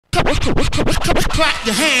Clap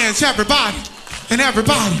your hands, everybody. And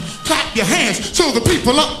everybody, clap your hands to the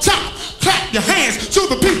people up top. Clap your hands to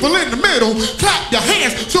the people in the middle. Clap your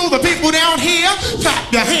hands to the people down here.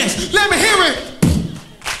 Clap your hands. Let me hear it.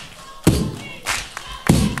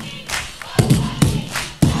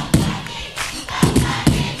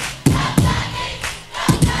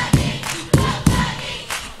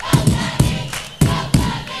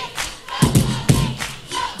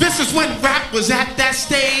 This is when rap was at that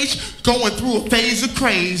stage, going through a phase of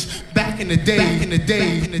craze. Back in the day, back in the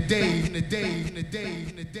day, in the day, in the day, in the day,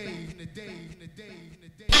 in the day, in the day, in the day, in the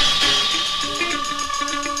day.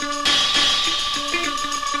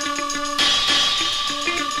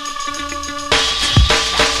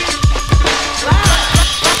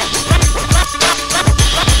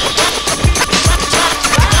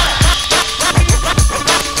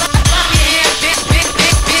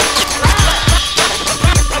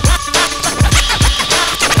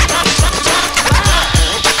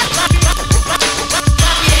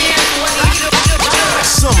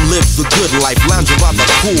 The good life, lounging by the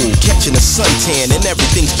pool, catching a suntan and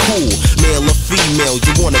everything's cool. Male or female,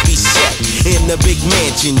 you wanna be set in a big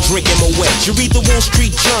mansion, drinking Moet. You read the Wall Street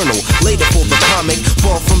Journal, later for the comic.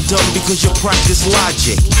 Far from dumb because you practice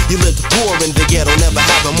logic. You lived poor in the ghetto, never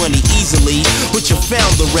having money easily, but you found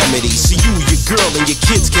the remedy. So you, your girl, and your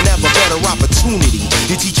kids can have a better opportunity.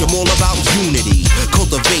 You teach them all about unity,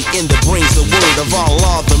 cultivate in the brains the word of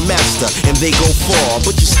Allah, the master, and they go far,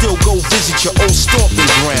 but you still go visit your old stomping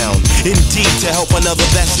ground. Indeed, to help another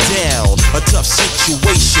that's down. A tough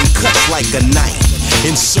situation cuts like a knife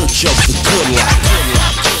in search of the good life.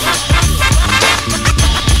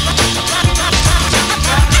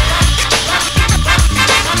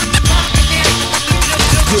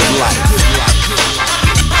 Good life.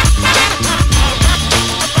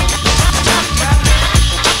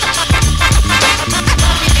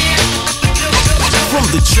 From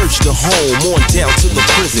the church to home, on down to the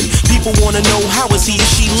prison, people wanna know how is he or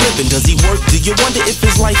she living? Does he work? Do you wonder if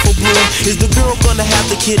his life will bloom? Is the girl gonna have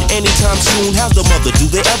the kid anytime soon? How's the mother? Do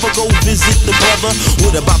they ever go visit the brother?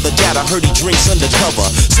 What about the dad? I heard he drinks undercover.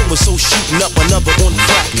 So-and-so shooting up another on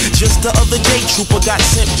crack. Just the other day, trooper got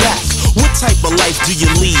sent back. What type of life do you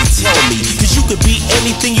lead? Tell me, cause you could be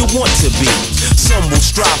anything you want to be. Some will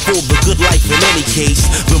strive for the good life in any case.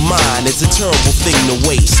 The mind is a terrible thing to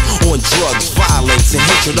waste on drugs, violence, and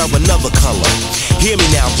hatred of another color. Hear me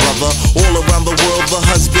now, brother. All around the world, the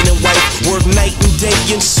husband and wife work night and day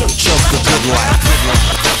in search of the good life.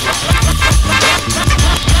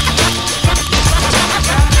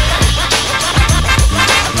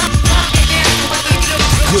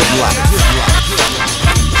 Good life. Good life.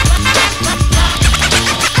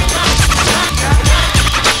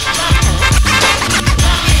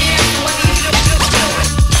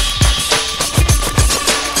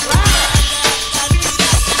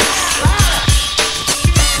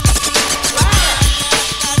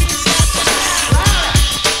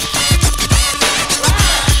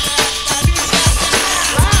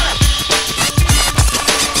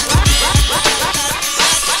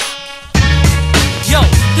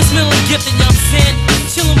 Gifted, you know what I'm saying?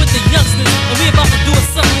 Chillin' with the youngsters, and we about to do it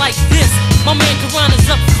something like this. My man Karan is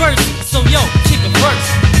up first, so yo, kick it first.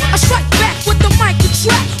 I strike back with the mic and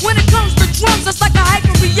track. When it comes to drums, it's like a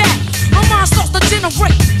hyper-react. My mind starts to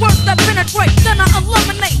generate words that penetrate. Then I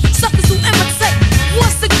eliminate suckers who imitate.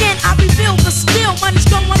 Once again, I reveal the skill. Money's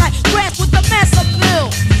going like grass with the mass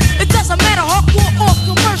appeal. It doesn't matter hardcore or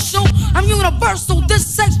commercial. I'm universal, this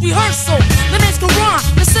sex rehearsal. The name's Karan,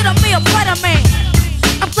 consider me a fighter man.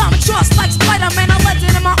 I'm climbing trust like Spider-Man. I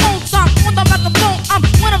legend in my own time. On the microphone, I'm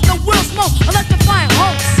one of the world's most electrifying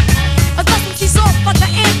hosts. I dust some keys off like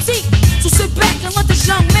an antique. So sit back and let this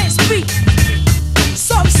young man speak.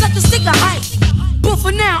 Sorry, such a sticker height, but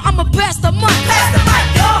for now, I'ma pass the mic. Pass the mic,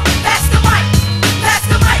 y'all. Pass the mic. Pass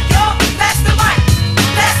the mic, y'all. Pass the mic.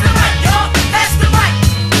 Pass the mic, y'all. Pass the mic.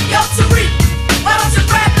 Yo, Tariq, why don't you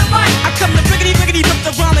grab the mic? I come to rickety, rickety, rip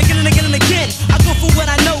the rhyme again and again and again. I go for what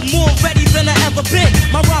I know, more ready than I ever been.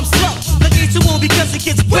 My rhyme's slow, like H2O because it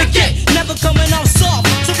gets wicked. Never coming out soft,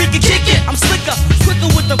 so we can kick it. I'm slicker,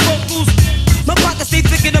 quicker with the vocals. My pockets stay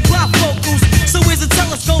thicker than block vocals. So where's the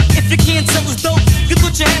telescope? If you can't tell us dope, you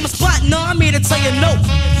put your hammer spot. No, I'm here to tell you no.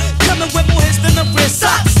 Coming with more hits than the red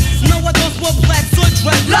socks. No, I don't want blacks or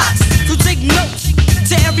dreadlocks. So take notes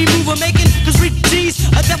to every move I'm making. Cause read G's,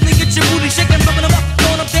 I definitely get your booty shaking. Rubbing them up,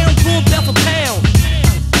 throwing them down, going pound for pound.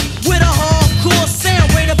 With a hardcore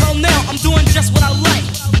sound, right about now, I'm doing just what I like.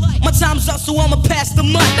 My time's up, so I'ma pass the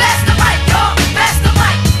mic. Pass the mic, y'all. Pass the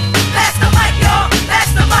mic. Pass the mic, y'all.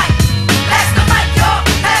 Pass the mic. Pass the mic, y'all.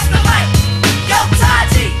 Pass the mic. Yo,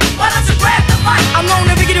 Taji, why don't you grab the mic? I'm known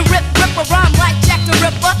to get it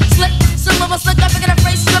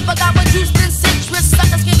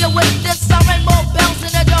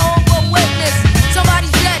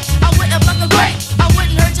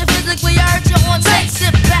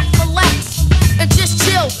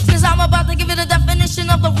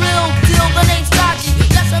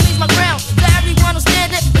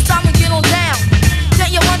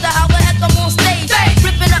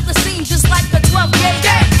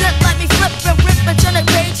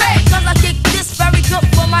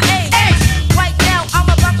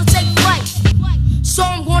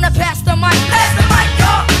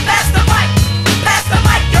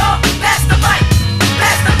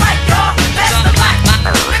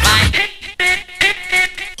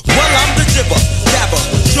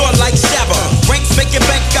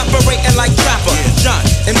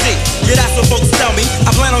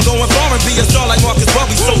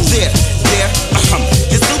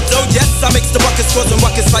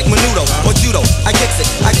like Menudo or Judo. I kicks it,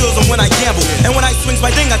 I kills them when I gamble. And when I swings my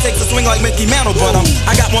thing, I takes a swing like Mickey Mantle. But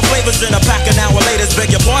I got more flavors than a pack of now or laters. Beg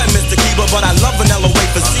your pardon, Mr. Keeper, but I love vanilla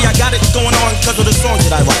wafers. See, I got it going on cause of the songs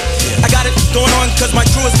that I write. I got it going on cause my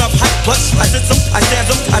crew is enough hype. Plus, I sit them, I stand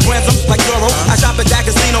them, I brand them like Doro. I shop at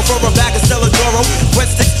D'Agostino for a bag of Celadoro.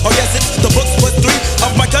 Breadsticks, oh yes, it's the books plus 3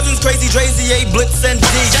 of my cousins, Crazy, Drazy, A, Blitz, and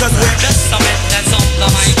D. Cause we're just summit, that's on the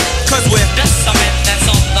mic. Cause we're just summit, that's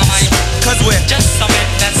on the mic. Cause we're just summit,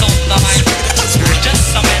 that's on the mic.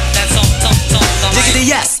 Just summit, that's on the mic. Diggity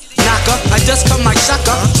yes. Knocker, I just come like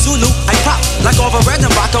Shaka. Zulu, I pop like over red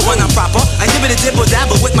and vodka when I'm proper. I give it a dibble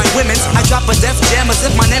dabble with my women's. I drop a def jam as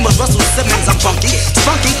if my name was Russell Simmons. I'm funky,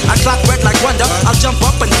 spunky, I clock red like Wonder. I'll jump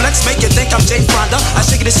up and flex, make you think I'm Jane Fonda. I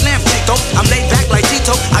shake it a slam, Chico. I'm laid back like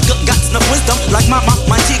Tito. I got enough wisdom like Mama,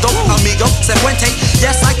 Montego, Amigo, Sepuente.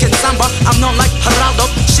 Yes, I can samba. I'm known like Geraldo,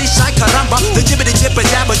 Shisha, Caramba. The jibbity jibber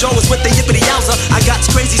jabber, Joe is with the yippity yowza. I got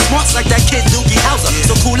crazy smarts like that kid Doogie Howser.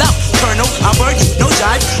 So cool out, Colonel, I'll burn you, no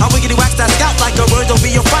jive. I'm wiggity wax that scout like a word will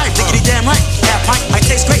be your 5. Diggity damn right, half pint, I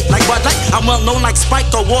taste great like Bud Light. I'm well known like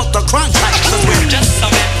Spike or Walter Cronkite. Cause we're just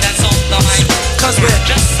summit, that's on the mic. Cause we're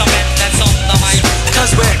just summit, that's on the mic.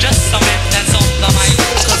 Cause we're just summit, that's on the mic.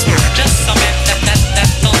 Cause we're just summit,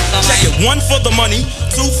 that's on the mic. check it, 1 for the money,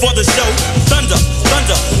 2 for the show. Thunder,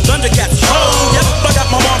 thunder, Thundercats. Oh, yep, I got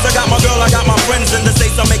my moms, I got my girl, I got my friends. In the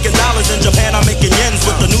States, I'm making dollars. In Japan, I'm making yens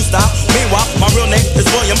with the new style. Meanwhile, my real name is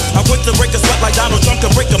William. I'm quick to break a sweat like Donald Trump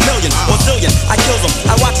can break a million or zillion. I kills them,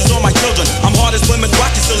 I watches all my children. I'm hard as women's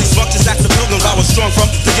watches, silly structures, acts of pilgrims. I was strong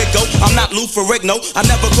from the get-go. I'm not Lou Ferrigno. I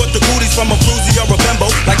never caught the cooties from a floozy or a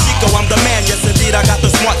bimbo. Like Chico, I'm the man, yes indeed, I got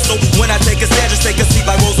the smart. So when I take a stand, just take a seat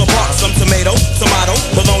like Rosa Parks. Some tomato, tomato,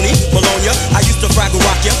 bologna, bologna. I used to fraggle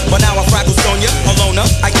rock ya, but now I fraggle Sonia. Alona,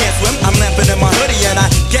 I can't swim, I'm lamping in my hoodie. And I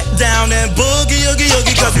get down and boogie, oogie,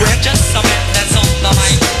 oogie. Cause we're just summit, that's on the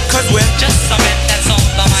mic. Cause we're just summit, that's on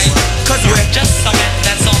the mic. Cause we're just summit,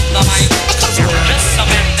 that's on the mic. Cause we're just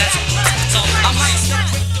summit, that's on the mic.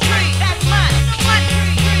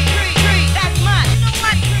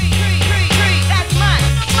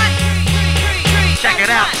 check it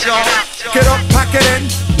out, y'all. Get up, pack it in,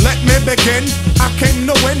 let me begin. I came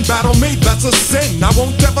to win, battle me, that's a sin. I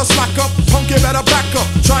won't ever slack up, punk, you better back up.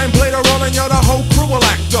 Try and play the role and you're the whole crew will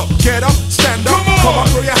act up. Get up, stand up, come on,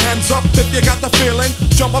 throw your hands up if you got the feeling.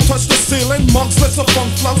 Jump up, touch the ceiling, monks, let's a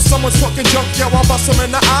funk flow. Someone's talking junk, yo, I'll bust them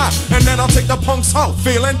in the eye. And then I'll take the punks out,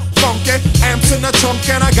 feeling funky. Amps in the trunk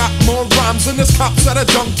and I got more rhymes than this cops at a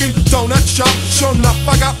Junkie donut shop. Sure enough,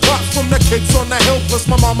 I got props from the kids on the hill, plus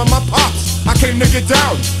my mom and my pops. I came to get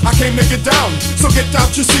down, I came to get down. So get out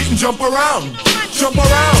your seat and jump around. Jump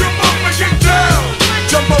around, jump up and get down.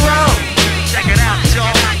 Jump around, Check it out,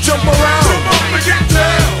 y'all. jump around. Jump up and get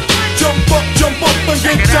down. Jump up and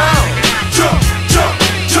get down. Jump, jump,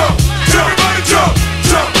 jump, jump. Everybody jump,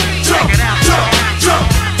 jump, jump, jump, jump,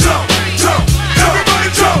 jump, jump. Everybody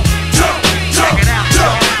jump, jump, jump,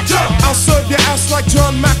 jump, jump. I'll serve your ass like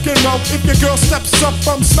John McEnroe. If your girl steps up,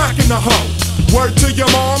 I'm smacking the hoe. Word to your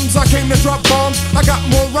moms, I came to drop bombs. I got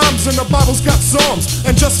more rhymes than the Bible's got psalms.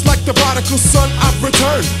 And just like the prodigal son, I've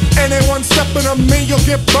returned. Anyone stepping on me, you'll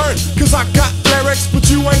get burned. Cause I got lyrics, but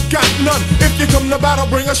you ain't got none. If you come to battle,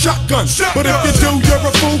 bring a shotgun. But if you do, you're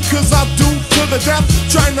a fool, cause I'll do to the death.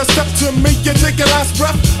 Trying to step to me, you take your last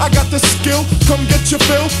breath. I got the skill, come get your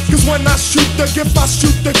fill. Cause when I shoot the gift, I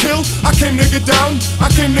shoot the kill. I came to get down, I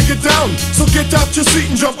came to get down. So get out your seat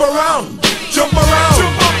and jump around. Jump around,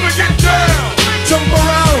 jump up and get down. Jump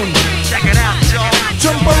around, Check it out, y'all.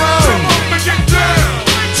 jump around, jump up and get down.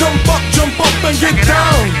 Jump up and get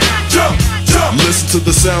down. Jump, jump. Listen to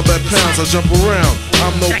the sound that pounds, I jump around.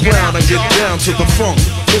 I'm no clown, I get down to the funk.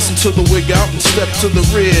 Listen to the wig out and step to the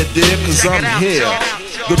rear, dear, cause I'm here.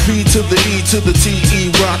 The P to the E to the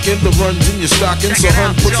T-E rockin'. The runs in your stocking, so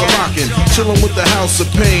hun puts a lock in. Chillin' with the house of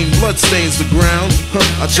pain, blood stains the ground.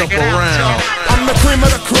 I jump around. I'm the cream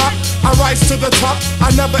of the crop, I rise to the top.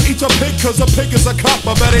 I never eat a pig cause a pig is a cop.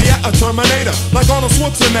 Or better yet, a Terminator, like Arnold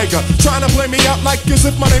Schwarzenegger. Trying to play me out like as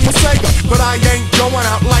if my name was Sega. But I ain't going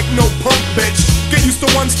out like no punk bitch. Get used to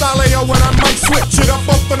one style AO when I might switch it up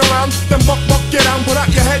and around. Then buck, get down, put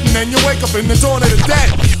out your head and then you wake up in the dawn of the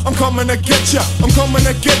dead. I'm coming to get ya, I'm coming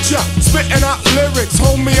to get ya. Spitting out lyrics,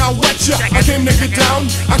 homie, I'll wet ya. I came to get down,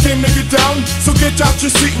 I came to get down. So get out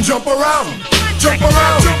your seat and jump around. Jump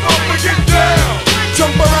around, jump up and get down.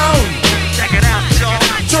 Jump around, Check it out, y'all.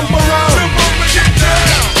 jump around. Jump up and get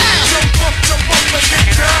down. Jump up and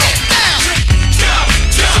get down.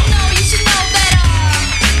 You should know that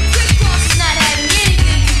Kross is not having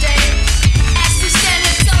anything today. As we stand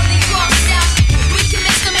up totally crossed out, we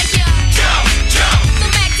commence to make you jump. The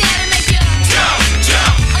Mac down and make you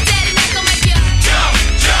jump.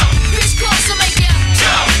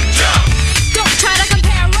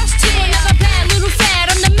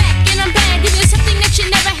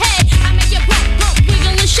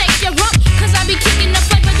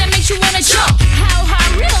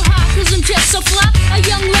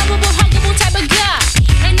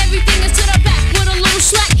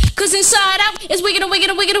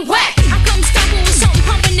 make it a whack. I come stomping with something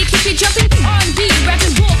pumping to keep you jumping. R&B,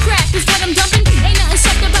 rapping bull crap is what I'm dumping. Ain't nothing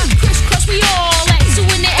soft about Kris, Kross, we all at. So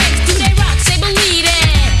when they ask, do they rock? Say believe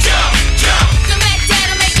it. Jump, jump. The Mac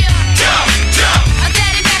Dad'll make you jump, jump. A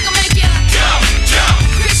Daddy Mac will make you jump, jump.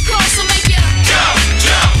 Kris Kross will make you jump,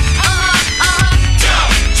 jump.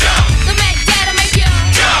 Jump, jump. The Mac Dad'll make you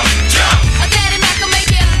jump, jump. A Daddy Mac will make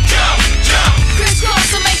you jump, jump. Kris Kross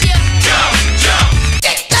will make you jump, jump.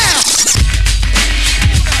 Get down.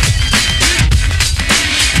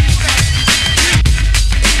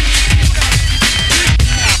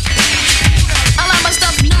 I like my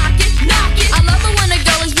stuff knockin', knockin'. I love it when the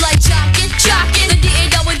girls be like jockin', jockin'. The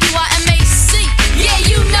D-A-W-I-M-A-C. Yeah,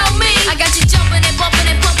 you know me. I got you jumpin' and bumpin'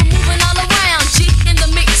 and pumpin', moving all around. G in the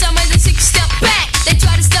mix, I'm ready to 6-step back. They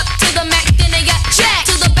try to step to the Mac, then they got jacked.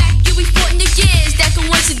 To the back, you be sporting your gears. That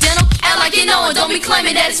coincidental. Act like you know it, don't be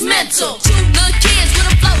claiming that it's mental. Two little kids with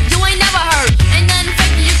a flow you ain't never heard. Ain't nothing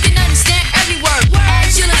fake, you can understand every word.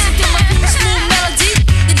 As you listen to my cool, smooth melody,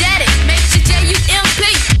 the daddy makes you J-U-M-P.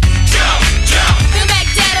 Jump, jump. The Mac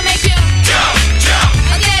Dad'll make you jump, jump.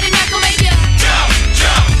 A Daddy Mac will make you jump,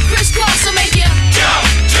 jump. Kris Kross will make you jump,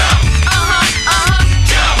 jump.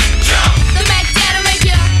 Jump, jump. The Mac Dad'll make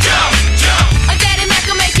you jump, jump. A Daddy Mac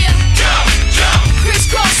will make you jump, jump. Kris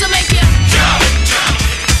Kross will make you jump, jump.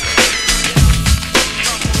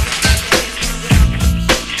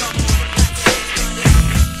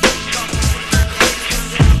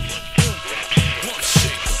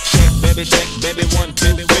 Check, baby, 1,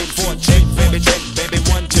 2, 3, 4. Check, baby,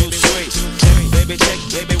 1, 2, 3. Check,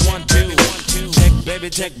 baby, 1, 2.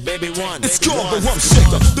 Check, baby, 1. It's called the Rump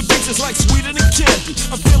Shaker. The beats is like sweeter than candy.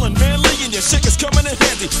 I'm feeling manly and your shaker's coming in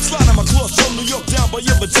handy. Sliding my clothes from New York down by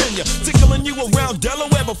your Virginia. Tickling you around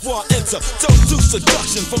Delaware before I enter. Toast to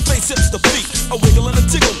seduction from face hips to feet. A wiggle and a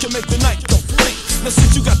tickle can make the night complete. Now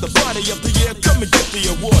since you got the body of the year, come and get the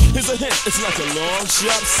award. Here's a hint, it's like a long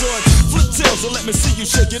sharp sword. Flip tails and let me see you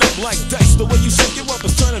shake it up like dice. The way you shake it up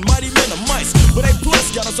is turning mighty men to mice. But A+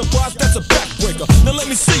 got a surprise, that's a backbreaker. Now let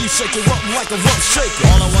me see you shake it up like a rump shaker.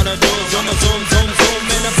 All I wanna do is zoom, zoom, zoom, zoom,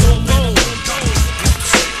 and a boom, boom.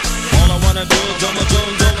 All I wanna do is zoom, zoom,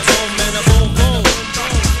 zoom, zoom, and a boom, boom.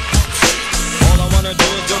 All I wanna do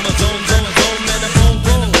is zoom, zoom, zoom, zoom, and a boom,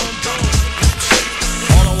 boom.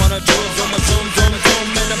 All I wanna do is zoom, zoom, zoom, zoom,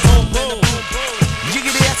 and a boom, boom.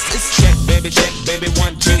 Jiggity yes, it's check, baby,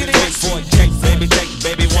 1, 2, 3, 4. Check,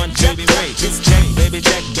 baby, 1, 2, 3. It's check,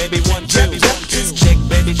 baby, 1, 2. It's check,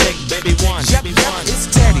 baby, 1. It's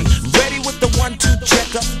Teddy, ready with the 1-2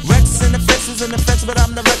 checker. Wreckx-N-Effect is in the fence, but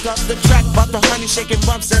I'm the wreck up the track. About the honey shaking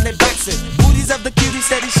bumps and they boxing. Booties of the cutie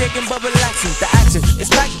steady shaking but relaxing. The action is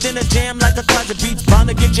packed in a jam like a closet. Beats bound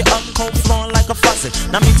to get you up, cold flowing like a faucet.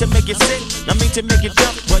 Not mean to make you sick, not mean to make you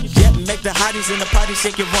jump, but yet make the hotties in the party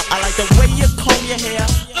shake it rump. I like the way you comb your hair,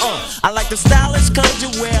 I like the stylish clothes you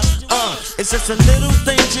wear, it's just the little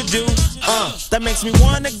things you do, that makes me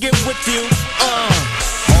wanna get with you,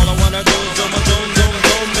 All I wanna do is zoom, zoom, zoom,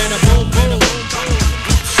 zoom, and a boom, boom.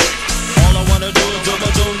 All I wanna do is zoom,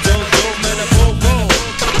 zoom, zoom, zoom, and a boom, boom.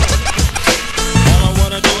 All I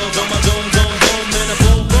wanna do is zoom, zoom, zoom, zoom, and a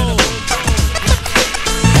boom, boom.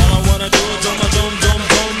 All I wanna do is zoom, zoom, zoom,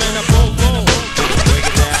 zoom, and a boom, boom. Break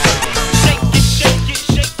it down. Shake it, shake it,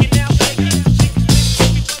 shake it now, shake it.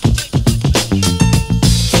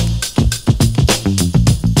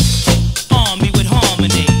 Arm me with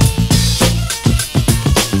harmony.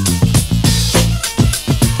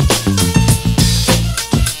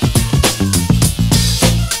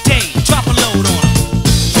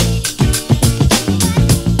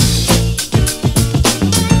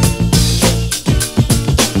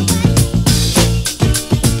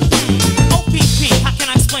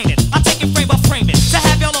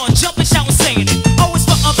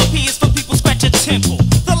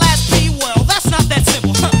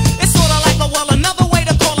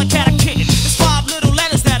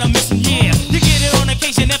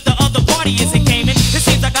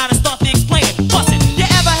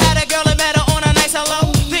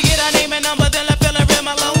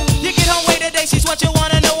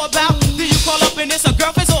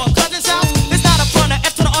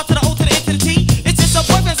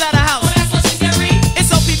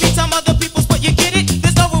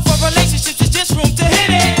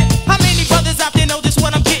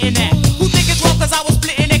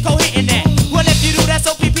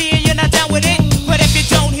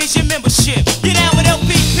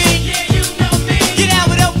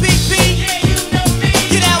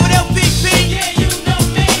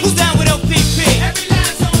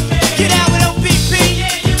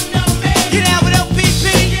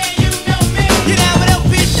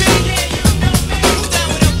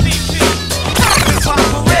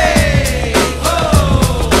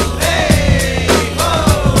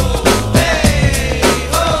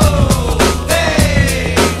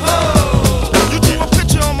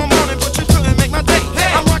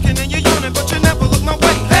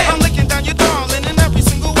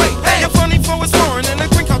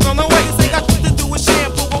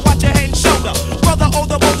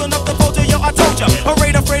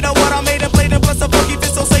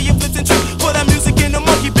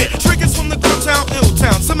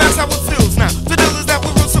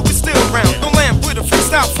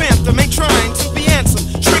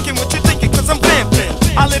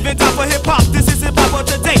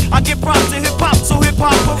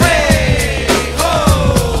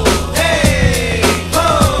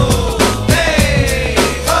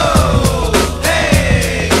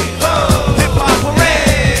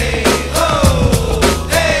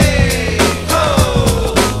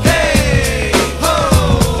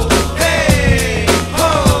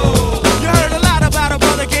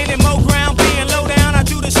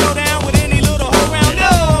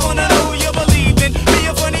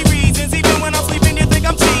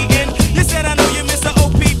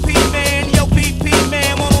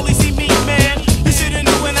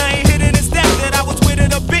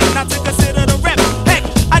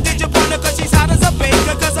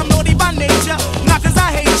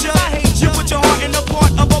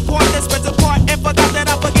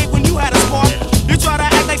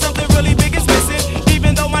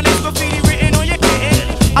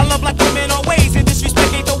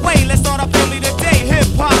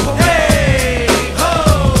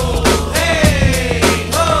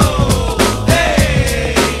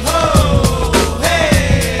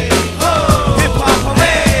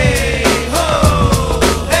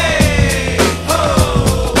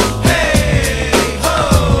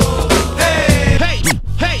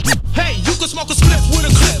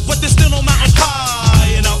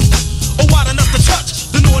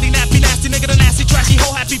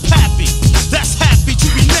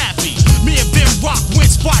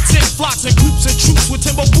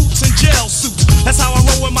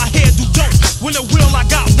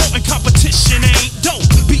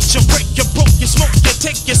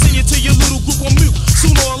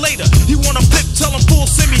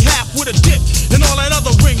 with a dip and all that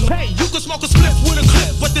other ring. Hey, you can smoke a spliff with a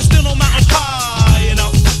clip, but there's still no mountain high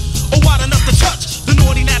enough or wide enough to touch the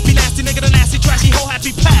naughty, nappy, nasty nigga, the nasty, trashy, whole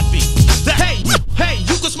happy pappy. That hey,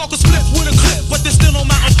 you can smoke a spliff with a clip, but there's still no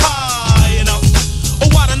mountain high enough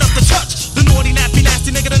or wide enough to touch the naughty, nappy,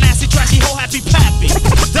 nasty nigga, the nasty, trashy, whole happy pappy.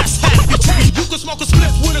 That's happy to me. You can smoke a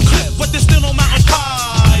spliff with a clip, but there's still no mountain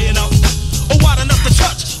high enough or wide enough to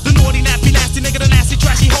touch the naughty, nappy, nasty nigga, the nasty,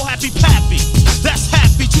 trashy, whole happy pappy. That's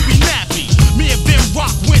happy to be nappy. Me and Ben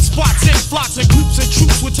rock, win spots in flocks and groups and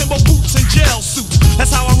troops with timber boots and jail suits. That's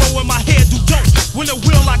how I roll when my hair do dope. When the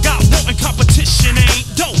will I got wanting competition ain't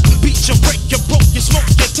dope. Beat you, break you, broke you, smoke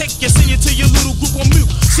you, take you, send you to your little group on mute.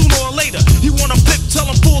 Sooner or later, you wanna flip, tell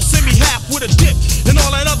them full, send me half with a dip and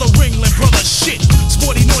all that other Ringling brother shit.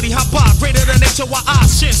 Sporty, naughty, hop by, greater than nature, while I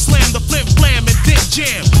shit, slam the flim, flam and then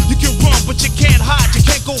jam. You can run, but you can't hide, you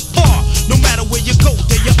can't go far. No matter where you go,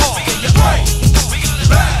 there you are. We can break, we can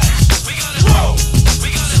bash, we can roll, we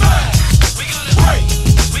can smash, we can break,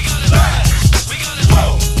 we can bash, we can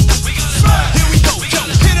roll, we can smash. Here we go, yo,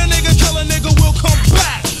 hit a nigga, kill a nigga, we'll come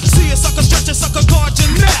back. See a sucker stretch a sucker, guard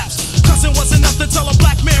your naps. Cousin wasn't enough to tell a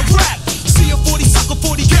black man rap. See a 40 sucker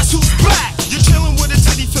 40, guess who's back? You're chillin' with a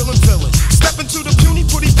titty feelin' villain. Step into the puny,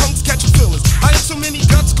 pretty punks catch feelings. I ain't so many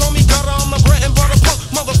guts, call me gutter. I'm a bread and butter punk,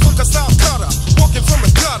 motherfucker style cutter. Walking from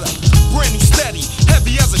the gutter, brand new steady,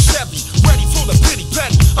 heavy as a Chevy, ready for the pity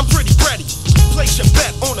petty. I'm pretty ready. Place your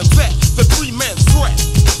bet on a vet, the 3-man threat.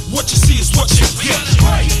 What you see is what you get.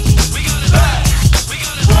 Break, we can bash, we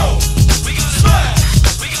can roll, we can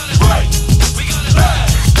smash, we can break, we can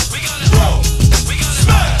bash, we can roll, we can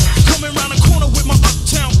smash. Coming round the corner with my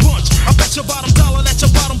Uptown bunch. I bet your bottom dollar that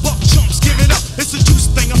your bottom buck jumps. Give it up, it's a juice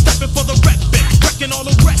thing. I'm stepping for the rep bit, wrecking all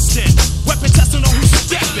the rest in. Weapon testing on who's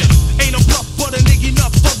stepping. Ain't a bluff, but a nigga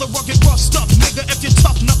enough for the rugged rough stuff. Nigga, if you're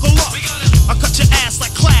tough, knuckle up. I cut your ass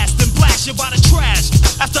like class, then blast you by the trash.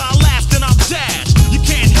 After I laugh, then I'll dash. You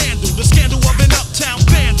can't handle the scandal of an Uptown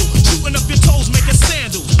vandal. Shooting up your toes, making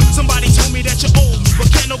sandals. Somebody told me that you owe me, but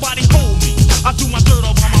can't nobody hold me. I do my dirt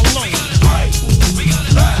all by my loan. Break, we can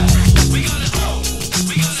bash, we can roll,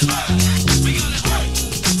 we can smash, we can break,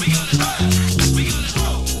 we can bash, we can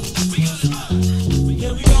roll, we can smash.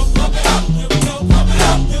 Here we go, pump it up. Here we go, pump it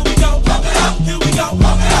up. Here we go, pump it up. Here we go,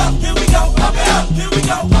 pump it up. Here we go, pump it up. Here we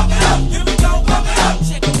go, pump it up. Here we go, pump it up.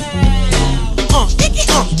 Check it out.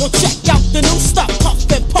 Yo, check out the new stuff. Puff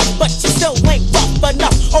and puff, but you still ain't rough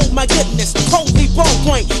enough. Oh my goodness, holy ball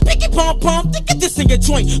point. Picky pom pom, think of this in your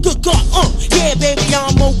joint. Good God, yeah, baby,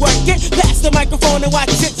 I'ma work it. Pass the microphone and watch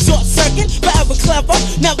it short circuit. Forever clever,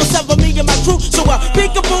 never sever me and my crew. So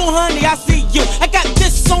peekaboo, honey, I see you. I got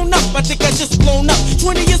this sewn up, I think I just blown up.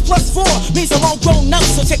 20 years plus 4 means I'm all grown up.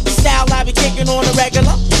 So check the style I be kicking on a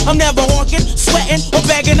regular. I'm never hawking, sweating, or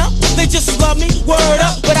begging up. They just love me, word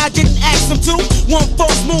up, but I didn't ask them to. One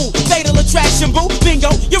false move, fatal attraction, boo. Bingo,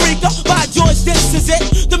 eureka, by George, this is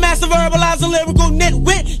it. The master verbalizer, lyrical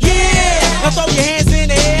nitwit, yeah. Now throw your hands in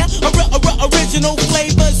the air. Original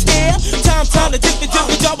flavors here. Time to dip the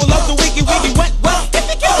double up the wiggy wet. If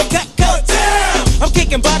you get cut down. I'm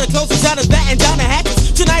kicking by the closest out of that and down the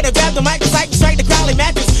hatches. Tonight I grab the mic, strike the Crowley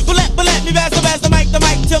mattress. But let me pass the mic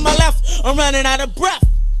to my left. I'm running out of breath.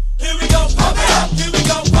 Here we go, pump it up. Here we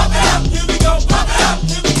go, pump it up. Here we go, pump it up.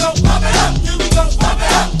 Here we go, pump it up. Here we go, pump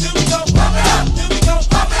it up. Here we go, pump it up. Here we go,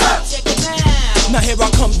 pump it up. Check it out. Now here I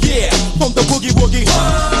come, yeah, from the boogie woogie.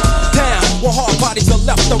 Down, where hard bodies are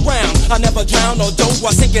left around. I never drown or dope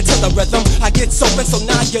or sink into the rhythm. I get soaking, so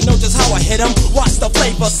now you know just how I hit 'em. Watch the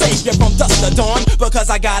flavor, save you from dusk to dawn. Because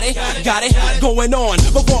I got it going on.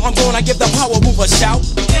 Before I'm gone, I give the power move a shout.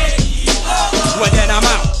 Well, then I'm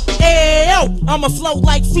out. Ayo, I'ma float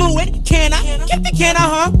like fluid. Can I? Can I,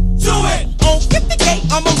 huh? Do it! Oh, get the gate,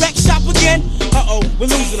 I'ma wreck shop again. Uh-oh, we're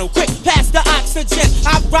losing them quick. Pass the oxygen.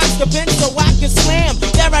 I rock the bench so I can slam.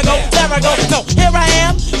 There I go. No, here I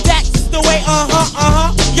am. That's the way,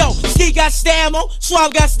 Yo, Ski got stammo,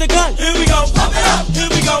 Schwab got the gun. Here we go, pump it up. Here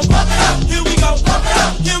we go, pump it up. Here we go, pump it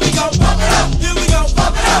up. Here we go, pump it up. Here we go,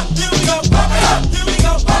 pump it up. Here we go, pump it up. Here we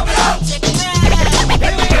go, pump it up. Check it out.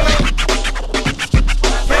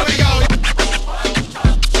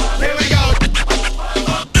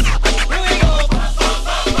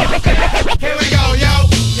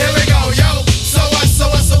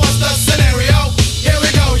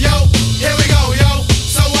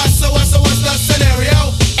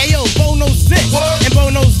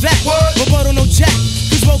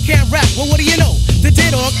 Well, what do you know? The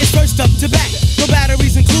dead dog is first up to bat. No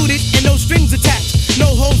batteries included and no strings attached. No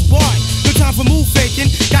holds barred. No time for move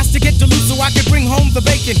faking. Got to get the loot so I can bring home the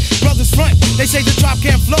bacon. Brothers front, they say the drop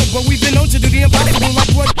can't flow, but we've been known to do the impossible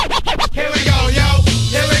like what? Here we go, yo.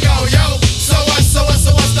 Here we go, yo.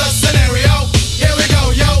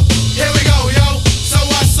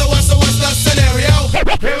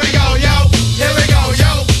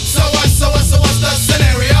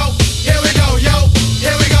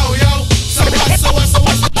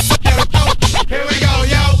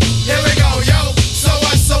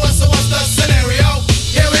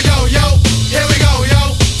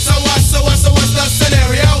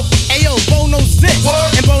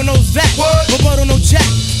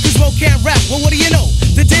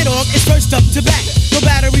 up to back. No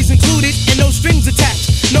batteries included and no strings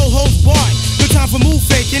attached. No holds barred. No time for move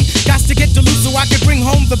faking. Got to get to loose so I can bring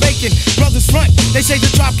home the bacon. Brothers front, they say the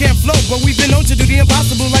drop can't flow, but we've been known to do the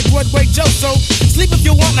impossible like Broadway Joe. So sleep if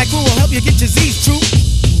you want, like we will help you get your Z's true.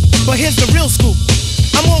 But here's the real scoop.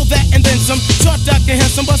 I'm all that and then some. Short, dark, and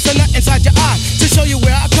handsome, bust a nut inside your eye to show you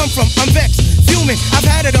where I come from. I'm vexed, fuming. I've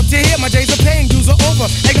had it up to here. My days of paying dues are over.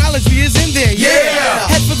 Acknowledge me is in there. Yeah.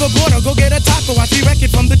 Head for the border, go get a taco. I see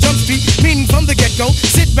record from the jump street, meaning from the get go.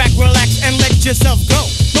 Sit back, relax, and let yourself go.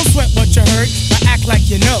 Don't sweat what you heard, but act like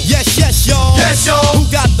you know. Yes, yes, y'all. Yes, y'all. Who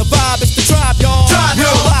got the vibe? It's the tribe, y'all. Tribe,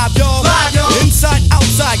 Real y'all. vibe, y'all. Live, y'all. Inside,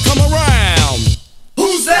 outside, come around.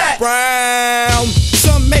 Who's that? Brown.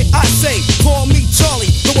 Some may I say, call me Charlie.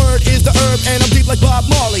 The word is the herb, and I'm deep like Bob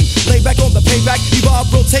Marley. Lay back on the payback, evolve,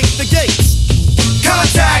 rotate the gates.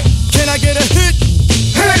 Contact. Can I get a hit?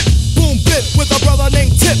 Hit. Boom, bit with a brother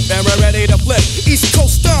named Tip, and we're ready to flip. East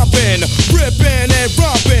Coast stomping, ripping and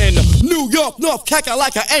romping. New York, North,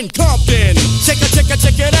 Kakalaka, and Compton.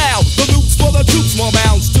 Check it out. The loops for the troops, more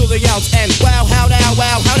bounds to the ounce. And wow, how now,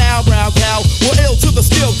 brown cow. We're ill till the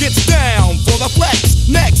skill gets down for the flex.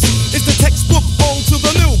 Next is the textbook old to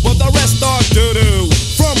the new, but the rest are doo-doo.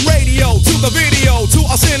 From radio to the video to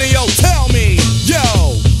Arsenio, tell me,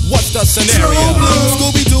 yo, what's the scenario?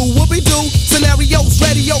 Scooby-Doo, whoopie-doo, scenarios,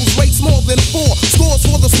 radios, rates more than 4. Scores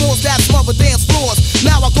for the scores that smother dance floors.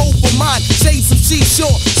 Now I go for mine, shades of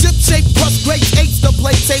seashore. Ship shape, crust grapes, eights to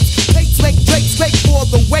play tapes. Pates make drakes, fake for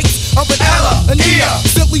the weights of an Ella, an Ea.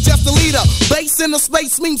 Simply just a leader. Base in the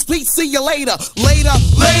space means peace, see you later. Later,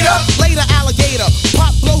 alligator.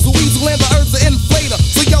 Pop blows a weasel and the herbs are inflator.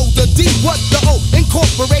 So yo, the D, what the O?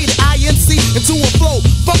 Incorporated INC into a flow.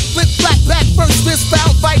 Funk, flip, flat, back, first, fist,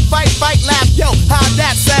 foul, fight, laugh. Yo, how'd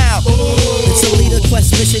that sound? It's a leader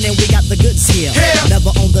quest mission and we got the goods here.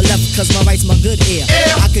 Never on the left cause my right's my good ear.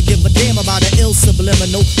 I could give a damn about an ill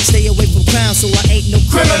subliminal. Stay away from crime so I ain't no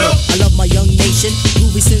criminal. I love my young nation,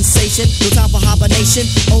 groovy sensation. No time for hibernation,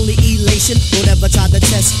 only elation. Don't ever try to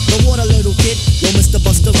test the water, little kid. Yo, Mr.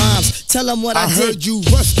 Busta Rhymes, tell them what I did. Heard you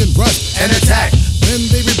rushed and attack. Then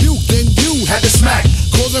they rebuked, then you had to smack.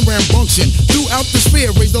 Causing rambunction throughout the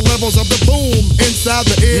sphere. Raise the levels of the boom inside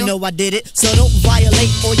the ear. You know I did it, so don't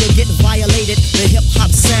violate or you'll get violated. The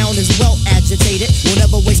hip-hop sound is well agitated. We'll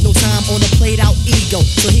never waste no time on a played-out ego.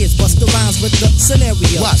 So here's Busta Rhymes with the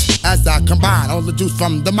scenario. Watch as I combine all the juice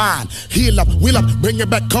from the mind. Heal up, wheel up, bring it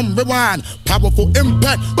back, come rewind. Powerful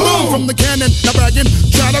impact, boom from the cannon. Now bragging,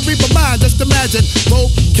 try to reap a mind, just imagine.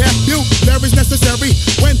 Vocabulary is necessary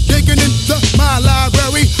when digging into my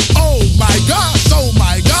library. Oh my gosh,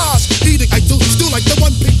 eating I do stew like the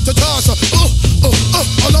one pick to toss.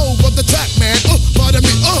 All over the track, man. Pardon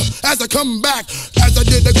me, as I come back, as I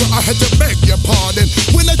did the girl, I had to beg your pardon.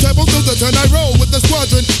 When I travel through the turn, I roll with the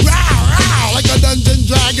squadron. Row, like a dungeon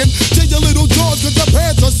dragon. Change your little jaws cause the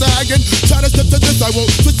pants are sagging. Try to step to this, I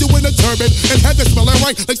won't put you in a turban and have it smelling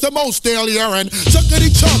right like some old stale urine.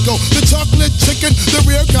 Chuckity choco, the chocolate chicken, the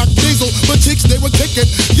rear cock diesel, but cheeks they were kicking.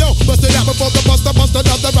 Yo, bust it out before the bust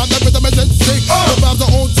another round. The rhythm is in sync. The vibes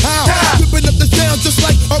are on town, whipping up the sound just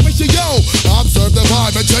like Horatio. Observe the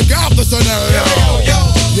vibe and check out the scenario.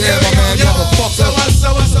 Yeah, my man, motherfucker.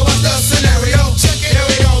 So what's the scenario? Check it. Here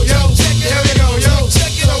we go, yo. Check it. Here we go, yo.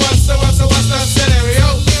 Check it. So what's the scenario?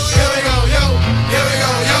 Here we go, yo. Here we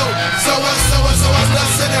go, yo. So what's the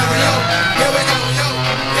scenario? Here we go, yo.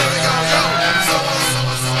 Here we go, yo. So what's the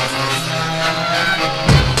scenario?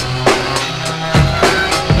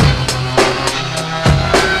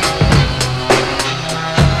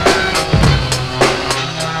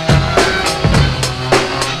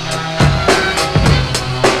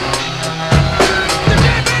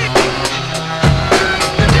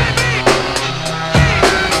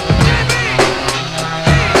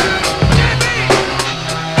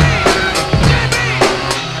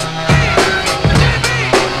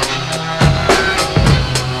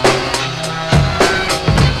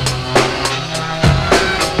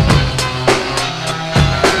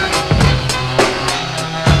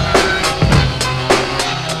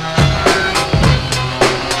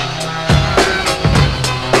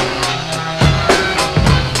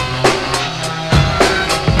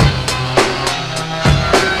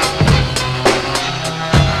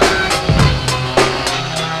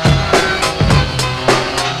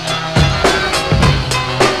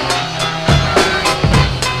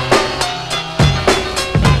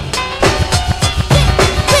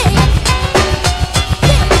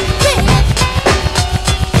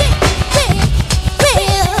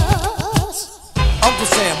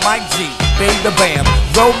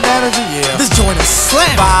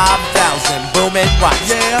 and watch.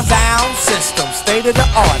 Yeah. Sound system, state of the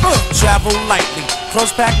art. Travel lightly,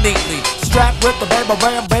 cross pack neatly. Strapped with the baby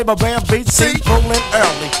bam beats. See, rolling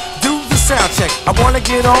early. Do the sound check. I wanna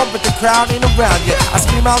get on, but the crowd ain't around yet. I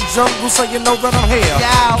scream out jungle so you know that I'm here.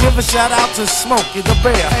 Yeah. Give a shout out to Smokey the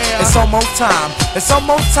Bear. Yeah. It's almost time. It's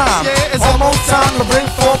almost time. Yeah, it's almost time to bring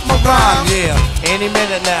forth my rhyme. rhyme. Yeah. Any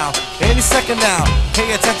minute now. Any second now.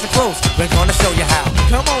 Pay attention close. We're gonna show you how.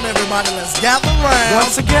 Come on, everybody, let's gather round.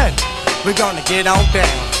 Once again, we're gonna get on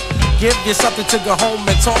down. Give you something to go home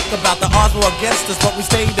and talk about. The odds were against us, but we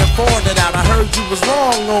stayed and fought it out. I heard you was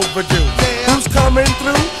long overdue. Yeah. Who's coming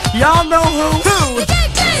through? Y'all know who? Who?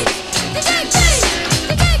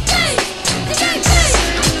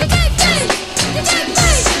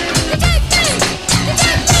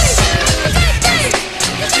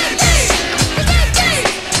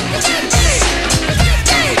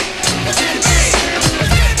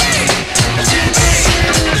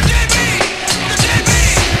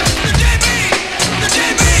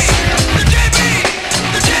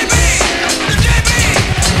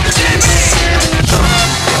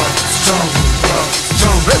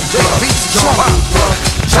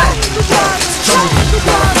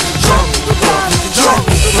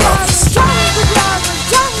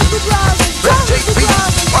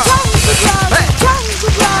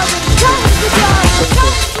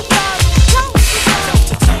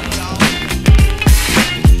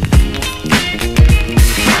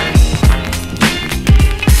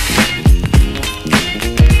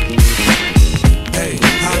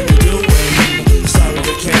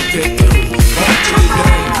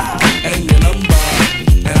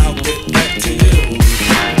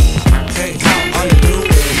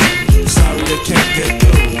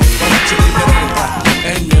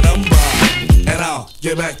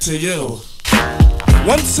 To you.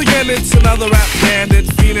 Once again, it's another rap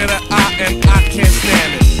bandit, feeling an eye and I can't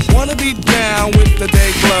stand it. Wanna be down with the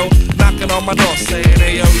day glow, knocking on my door saying,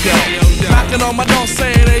 hey yo yo. Knocking on my door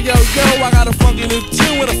saying, hey yo yo. I got a funky new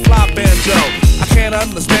tune with a fly banjo. I can't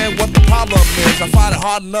understand what the problem is. I find it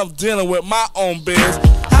hard enough dealing with my own biz.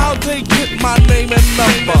 How they get my name and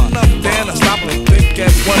number? Then I stop and think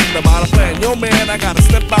and wonder about a plan. Yo man, I gotta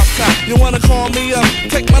step outside. You wanna call me up?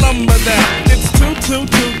 Take my number down. It's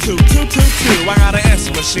 2222222. I got an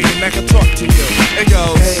answer machine that can talk to you. It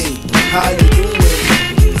goes, hey, how you doing?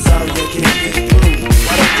 Sorry I can't get through.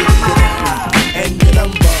 Why don't you get through and your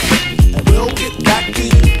number, and we'll get back to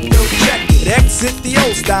you. Yo, check it. Exit the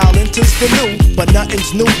old style, enters the new, but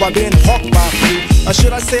nothing's new by being hawked by a few. Or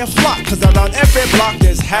should I say a flock? Cause around every block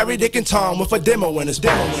there's Harry, Dick, and Tom with a demo in his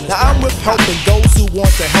demo. Now I'm with helping those who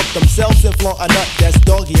want to help themselves and flaunt a nut that's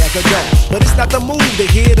doggy as a dog. But it's not the move to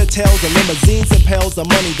hear the tales of limousines and pails of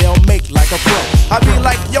money they'll make like a pro. I be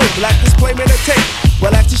like, yo, black display man a tape.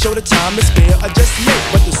 Well, actually show the time to spare or just make.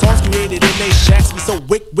 But the songs created in they shacks be so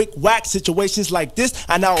wick, whack. Situations like this,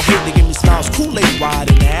 I now hate to give me smiles, Kool-Aid wide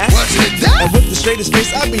and ass. What's it that? And with the straightest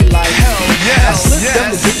face, I be like, hell yes, I slip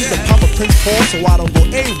them the digits and pop a Prince Paul so I don't go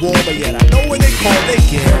AWOL. But yet I know when they call, they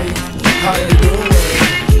get. Hey, how you doing?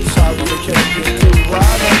 Sorry I can't get through. Why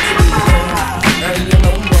don't you be and your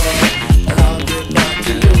number, and I'll get back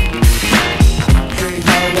to you. Hey,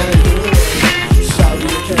 how you doing? Sorry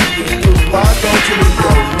I can't get through. Why don't you leave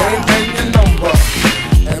your name and your number,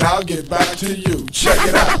 and I'll get back to you. Check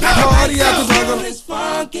it out. Party after Soul is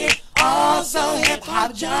funky, also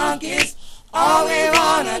hip-hop junkies. All we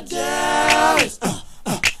wanna do is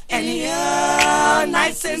and you're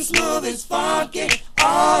nice and smooth is funky,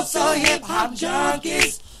 also hip-hop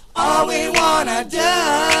junkies. All we wanna do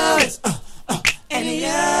is and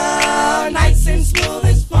you're nice and smooth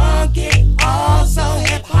is funky, also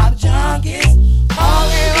hip-hop junkies. All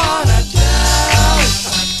we wanna do is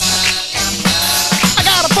I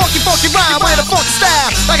got a funky rhyme with a funky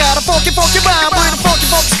style. I got a funky rhyme with a funky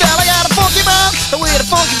style. I got a funky rhyme with a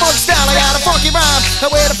funky style. I got a funky rhyme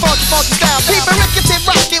with a funky style. People Rickety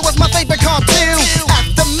Rocky was my favorite cartoon.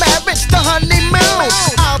 After marriage, the honeymoon.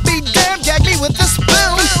 I'll be damned, gag me with a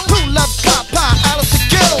spoon. Who loves Papa out of the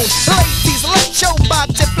goon? Ladies, let your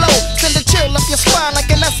body flow. Send a chill up your spine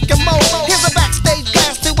like an Eskimo. Here's a backstage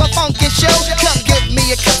dance to a funky show. Come give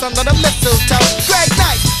me a kiss under the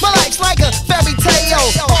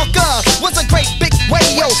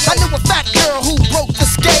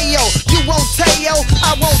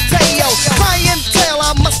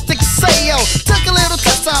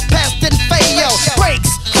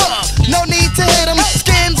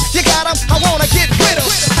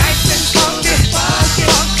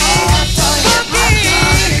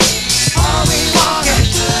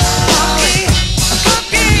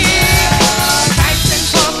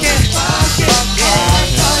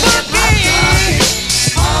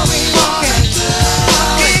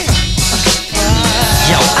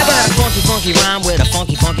funky rhyme with a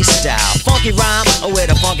funky, funky style. Funky rhyme with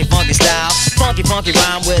a funky, funky style. Funky, funky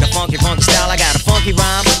rhyme with a funky, funky style. I got a funky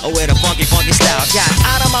rhyme with a funky, funky style. Got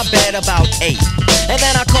out of my bed about 8, and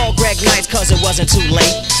then I called Greg Nice cause it wasn't too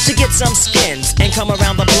late to get some skins and come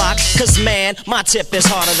around the block. Cause man, my tip is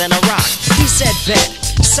harder than a rock. He said bet,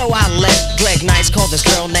 so I let Greg Nice call this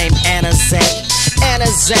girl named Anna Zek. Anna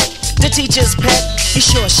Zek, the teacher's pet. You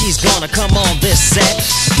sure she's gonna come on this set?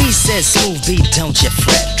 He says, smooth beat, don't you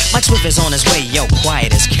fret. Mike Swift is on his way, yo,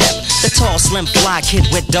 quiet as kept. The tall, slim, fly kid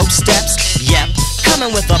with dope steps. Yep,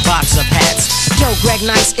 coming with a box of hats. Yo, Greg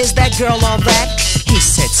Nice, is that girl all that? He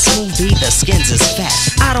said, smooth beat, the skins is fat.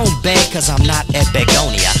 I don't beg cause I'm not at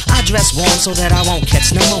Begonia. I dress warm so that I won't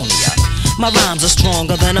catch pneumonia. My rhymes are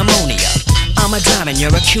stronger than ammonia. I'm a diamond,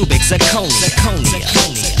 you're a cubic zirconia.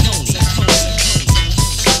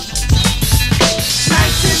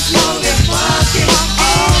 Nice and smooth and funky,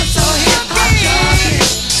 oh so hip hop junkie.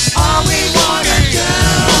 All we wanna do.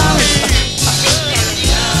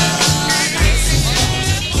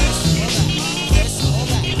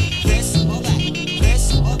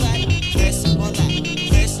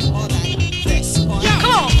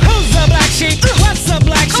 Who's the black sheep? What's the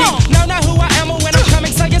black sheep? Know not who I am or when I'm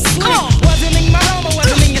coming, so you sleep. Wasn't in my home or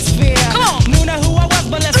wasn't in your sphere. Knew not who I was,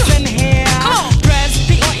 but listen here. Dress,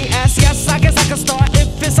 P-O-E-S, yes, I guess I can start.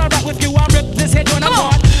 If it's alright with you, I'll rip this head joint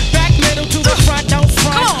apart. Back middle to the front, don't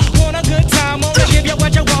front. Want a good time, wanna give you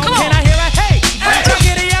what you want. Can I hear a hey?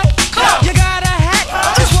 Take it out. You got a hat,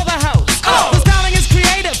 just for the house. The styling is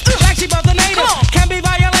creative, black sheep of the native. Can be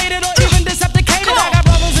violated or even decepticated. I got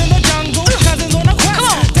brothers in the jungle, cousins on the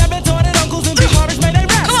quest. Debit-ordered uncles and big artists made they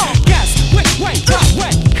rest. Guess, wait,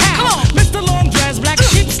 what, how? Mr. Long Dress, black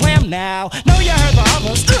sheep slam now. Know you heard the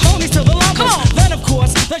others, only to the lovers. Then of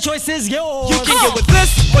course, the choice is yours. You can get with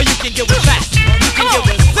this, or you can get with that. You can get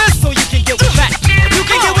with this, or you can get with that. You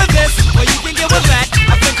can get with this, or you can get with that.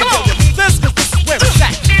 I think you get with this, cause this is where it's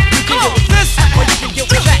at. You can get with this, or you can get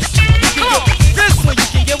with that. You can get with this, or you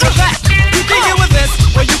can get with that. You can get with this,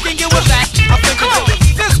 or you can get with that. I think you get with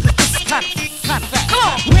this, cause this is kind of that.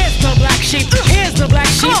 Where's the black sheep? Here's the black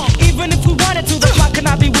sheep. Even if we wanted to, the clock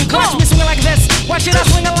cannot be weak. Watch me swing like this. Why should I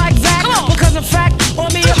swing it like that? Because in fact,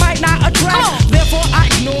 on me it might not attract. Therefore I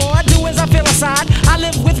ignore, do as I feel inside. I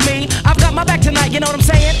live with me, I've got my back tonight, you know what I'm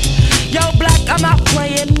saying? Yo, black, I'm not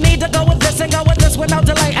playing. Need to go with this and go with this without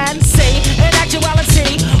delay and see. In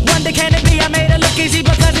actuality, wonder can it be? I made it look easy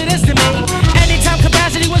because it is to me. Anytime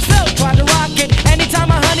capacity was filled, tried to rock it. Anytime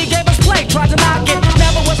my honey gave us play, tried to knock it.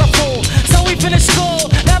 Never was a fool, so we finished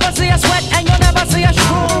school. Never see us sweat and you'll never see us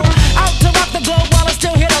drool. Out to rock the globe while I'm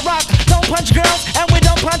still here to rock. Don't punch girls and we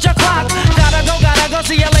don't punch a clock. Gotta go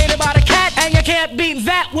see you later by the cat. And you can't beat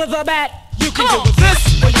that with a bat. You can get with this,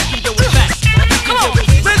 or you can get with that. You can get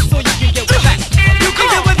with this, or you can get with that. You can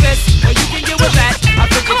get with this, or you can get with that. I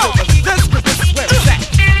think you get with this, cause this is where it's at.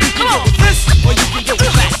 You can get with this, or you can get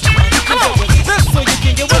with that. You can get with this, or you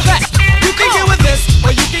can get with that. You can get with this,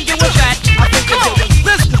 or you can get with that. I think you get with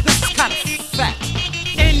this, cause this is kind of fat.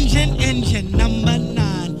 Engine number 9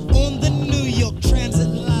 on the New York Transit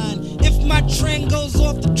line. If my train goes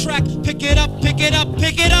off the track, pick it up, pick it up,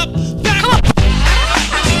 pick it up. Back up.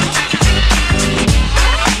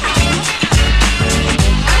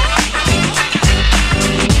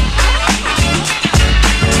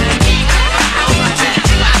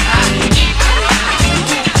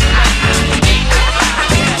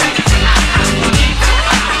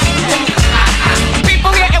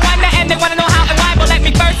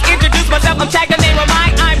 I'm tagged the name of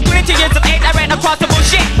mine. I'm 22 years of age. I ran across the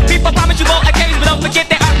bullshit. People promise you more occasions, but don't forget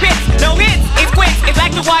there are pits. No hits, it's quick. It's like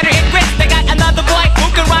the water in grits. They got another boy who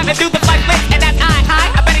can rhyme and do the fight flips, and that's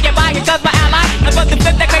I better get by because my ally. I'm supposed to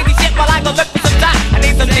flip that crazy shit while I go look for some time. I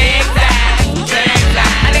need some zigzag, zigzag.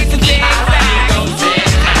 I need some zigzag,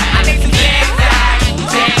 zigzag. I need some zigzag,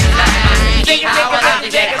 zigzag. Zigzag,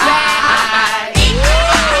 zigzag.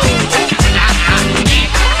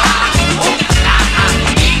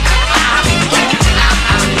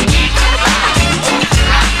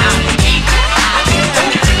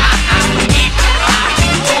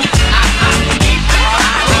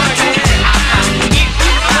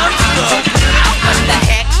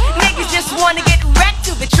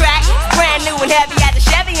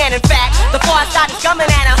 In fact, the far side is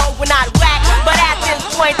coming and I hope we're not whack. But at this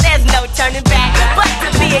point, there's no turning back. But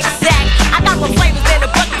to be exact, I got more flavors than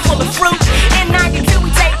a bucket full of fruit. In 92,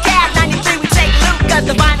 we take cash, 93, we take loot. Cause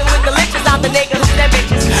the vinyl with the liches, I'm the nigga who's their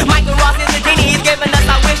bitches. Michael Ross is the genie, he's giving us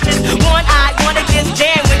our wishes. One eye, wanna just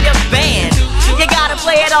jam with your band. You gotta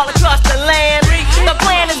play it all across the land. The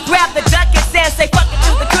plan is grab the duck and say fuck it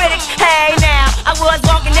to the critics. Hey now, I was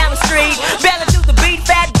walking down the street, belling to the beat,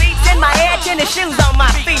 fat beats in my head.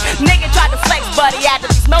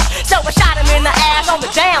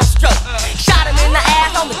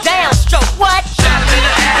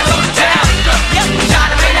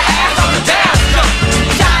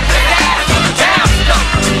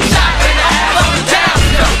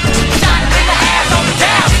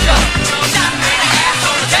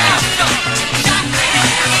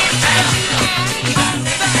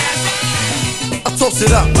 toss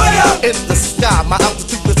it up, in the sky. My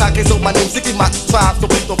altitude is high, so my name's Ziggy, my tribe. So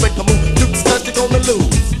please don't make a move. Duke's touch, you're gonna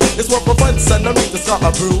lose. It's one for fun, son, no need to start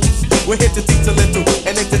a bruise. We're here to teach a little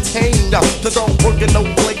and entertain now. Cause all work and no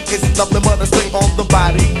play is nothing but a strain on the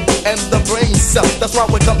body and the brain cell. That's why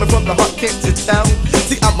we're coming from the heart, can't you tell?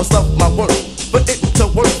 See, I must love my work, but it to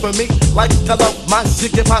work for me like I love my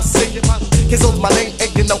shit if I sing it. Cause on my name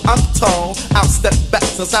and you know I'm tall. I'll step back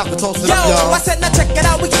so it's out to toss it up, y'all. I said now check it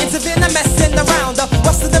out, we ain't severe, messing around.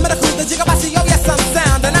 What's the name of the crew? The jigga bossy, oh yes I'm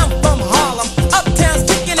sound. And I'm from Harlem, Uptown's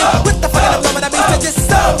kicking it with the fucking blow, and I mean to just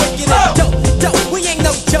so wicked it. Dope, we ain't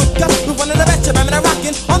no joker. We one of the best, I'm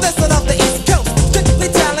rockin' on this side of the East Coast.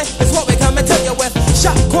 Strictly talent is what we come and tell you with.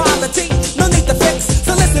 Shot quality, no need to fix.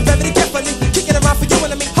 So listen very carefully, kick it around for you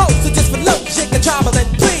and me. Hold, so just for low, shake and trouble and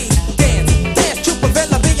please dance, troop of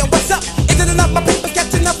Villa, be yo, what's up? Is it enough? My people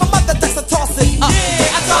catching up, my mother, that's a toss it up.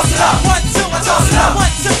 Yeah, I toss it up. 1, 2, I toss it up. 1,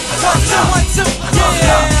 2, I toss it up. 1, 2,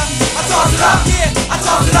 yeah, I toss it up. Yeah, I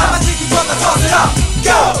toss it up. My jiggy brother, toss it up.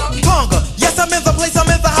 Go, Conga. Yes, I'm in the place, I'm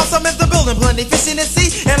in the house, I'm in the building. Plenty fish in the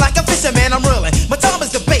sea, and like a fisherman, I'm reeling. My time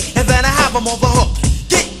is the bait, and then I have them on the hook.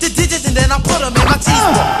 Get the digits, and then I put them in my teeth.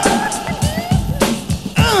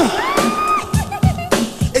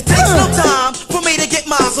 It takes no time for me to get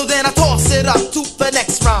mine, so then I toss it up to the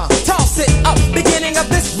next rhyme. Toss it up, beginning of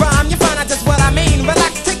this rhyme, you find out just what I mean.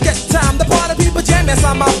 Relax, take your time, the party people jam, yes,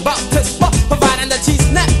 I'm about to spot. Providing the cheese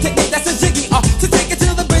snap technique, that's a jiggy off. To take it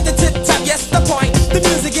to the bridge and tip top, yes, the point. The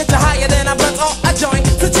music gets you higher than I blunt or a joint.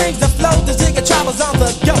 To change the flow, the jigger travels on the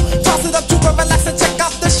go. Toss it up to relax and check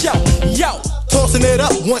out the show. Yo, tossing it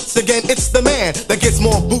up once again, it's the man that gets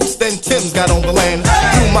more boots than Tim's got on the land.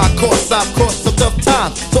 Through my course, I've caused some tough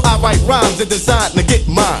time, so I write rhymes and design to get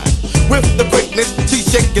mine. With the quickness,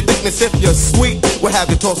 shake your thickness. If you're sweet, we'll have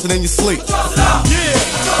you tossing in your sleep. Toss it up, yeah,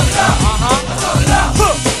 toss it up, toss it up,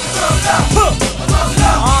 toss it up, toss it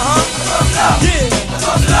up, yeah,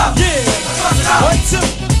 toss it up, yeah, 1,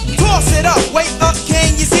 2, toss it up, wait up,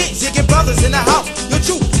 can you see it? Jigging brothers in the house, you're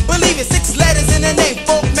true, believe it, 6 letters in the name,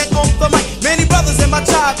 4 men on the mic. Many brothers in my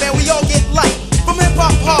tribe, and we all get light. From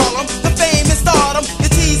hip-hop Harlem, the fame and stardom, the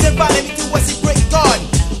tease invited me to a secret garden.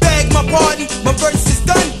 Beg my pardon, my verse is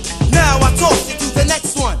done. Now I toss it to the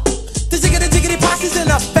next one. The jiggity posse's in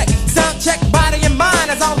effect. Sound check, body and mind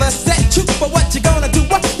is all the set. Truth for what you gonna do,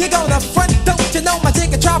 what you gonna front. Don't you know my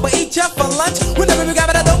jigger tribe will eat you for lunch? Whenever we grab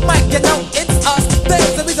it, I don't mic, you know it's us.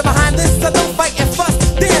 There's the reason behind this, so don't fight and fuss.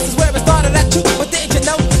 Dance is where it started at truth, but did you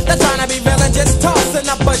know that's trying to be real and just tossing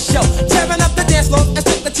up a show. Tearing up the dance floor and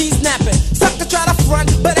stick the cheese snapping. Sucker try to front,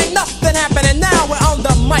 but ain't nothing happening. Now we're on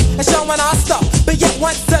the mic and showing our stuff. But yet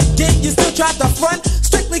once again, you still try to front.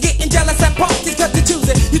 Strictly getting jealous at parties cause you choose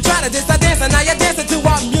it. You try to dance, I dance, and now you're dancing to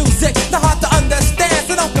our music. Not hard to understand,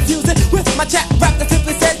 so don't confuse it with my chat rap that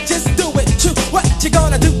simply said just do it. True, what you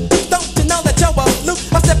gonna do? Don't you know that you're a fluke?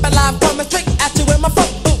 I'm stepping live, coming straight at you with my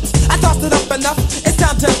front boots. I tossed it up enough, it's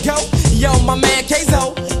time to go. Yo, my man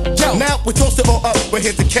K-Zo, yo. Now we toss it all up, we're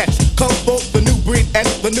here to catch. Come both the new breed and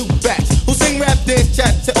the new batch. Who sing, rap, dance,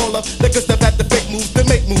 chat to all of the good stuff at the fake moves to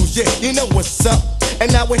make moves, yeah, you know what's up.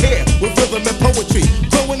 And now we're here with rhythm and poetry,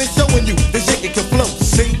 growing and showing you the shit it can flow,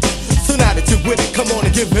 see? So now that you're with it, come on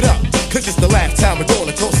and give it up, cause it's the last time we're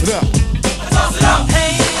gonna toss it up. Toss it up,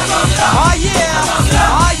 hey, toss it up, oh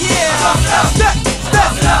yeah, oh yeah, step,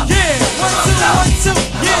 yeah, 1, 2, 1,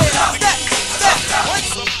 2, yeah, step,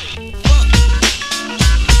 1, 2.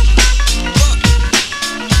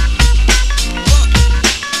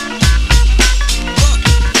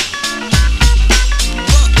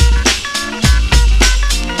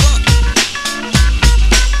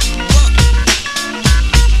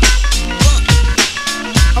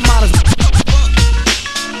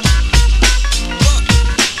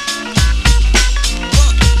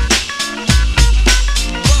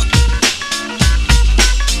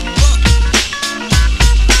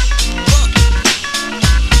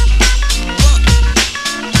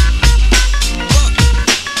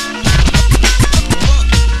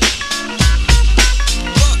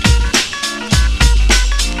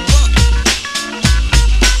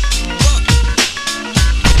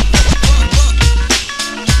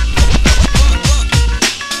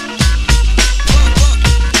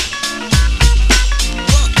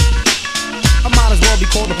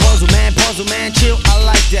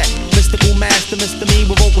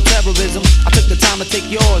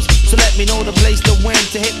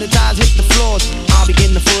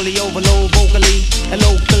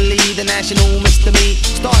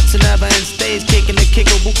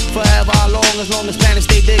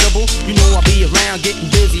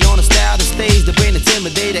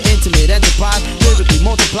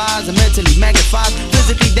 Mentally magnifies,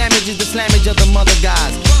 physically damages the slammage of the mother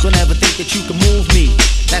that you can move me.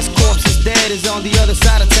 That's corpse is dead is on the other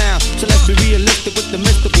side of town. So let's be realistic with the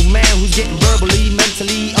mystical man who's getting verbally,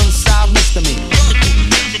 mentally unsolved mystery.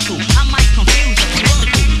 Mystical, I might confuse you.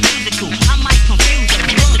 Mystical, I might confuse you.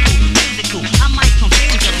 Mystical, I might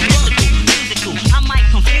confuse you. Mystical, I might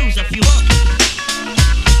confuse a few.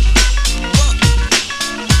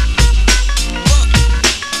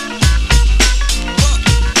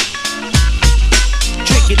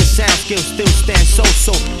 The sound skills still stand so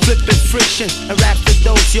flipping friction and rap the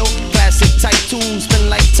dose, yo. Classic type tunes, spin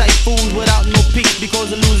like typhoons without no peaks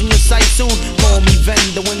because of losing your sight soon. Call me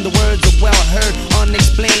vendor when the words are well heard,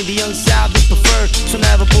 unexplained, the unsolved is preferred. So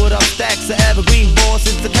never put up stacks of evergreen balls.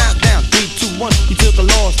 It's the countdown, 3, 2, 1, you took a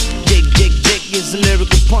loss. Jig is a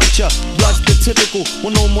lyrical puncher, blood's the typical,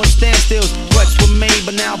 well no more standstills. Threats were made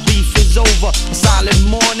but now beef is over. A solid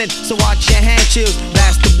morning, so watch your hand chills.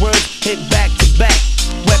 Blast the words, hit back to back.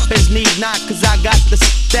 Weapons need not, cause I got the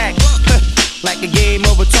stack. Like a game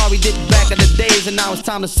of Atari did back in the days, and now it's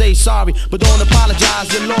time to say sorry. But don't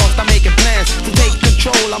apologize, you're lost, I'm making plans to take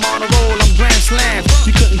control, I'm on a roll, I'm grand slam.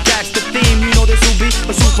 You couldn't catch the theme, you know this will be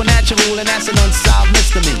a supernatural, and that's an unsolved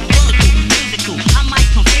mystery. Mystical, I might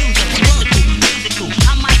confuse you. Mystical,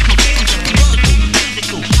 I might confuse you.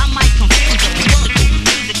 Mystical, I might confuse you.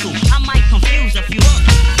 Mystical, I might confuse a few.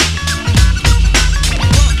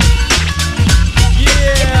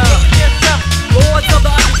 Lords of the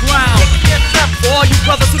underground. For all you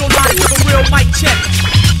brothers who don't like with a real mic check.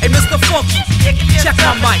 Hey, Mr. Funky, check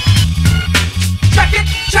my mic. Check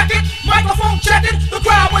it, microphone check it. The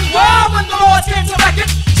crowd went wild when the Lords came to wreck it.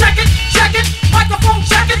 Check it, microphone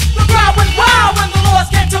check it. The crowd went wild when the Lords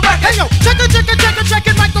came to wreck it. Hey yo, check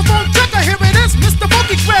it, microphone checker. Here it is, Mr.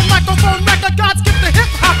 Funky Square microphone record. God's gift to hip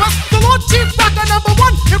hoppers. The Lord Chief Rocker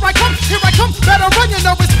 #1. Here I come, better run, you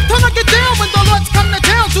know it's time to get down when the Lords come to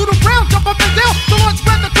town. Do the ground, jump up and down. The Lord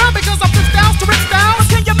spread the crowd because I'm from styles to rich styles. But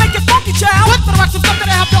can you make it funky, child? What the rocks and stuff that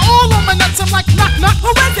I have to all on my nuts? I'm like knock.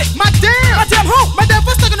 Who is it? My damn. My damn who? My damn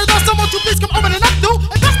first thing in the door. Someone to please come open it up, dude.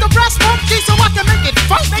 And pass the brass funky so I can make it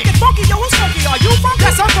funky. Make it funky, yo, who's funky? Are you funky?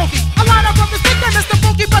 Yes, I'm funky. A lot of brothers think that Mr.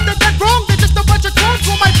 Funky, but they're dead wrong. They're just a bunch of clones,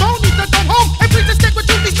 so my phone needs to go home. And please just stick with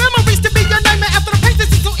you these memories to be your nightmare after the pain.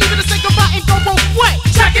 This is so easy to say goodbye and go both way.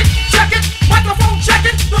 Check it, microphone check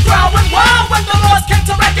it. The crowd went wild when the Lords came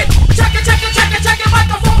to wreck it. Check it,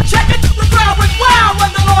 microphone check it. The crowd went wild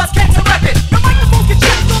when the Lords came to wreck it. The microphone can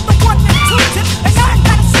check on the one that tunes it. And I ain't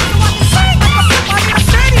gotta say what I'm saying. Like a flip out in a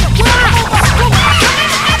stadium.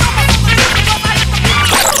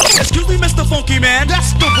 Excuse me, Mr. Funky Man.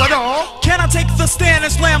 That's the what all. Can I take the stand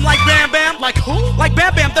and slam like Bam Bam? Like who? Like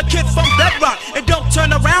Bam Bam, the kid from Bedrock. And don't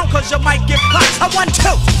turn around cause you might get popped. I want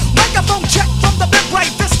two. Microphone check from the big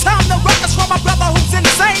right. This time the record's from my brother who's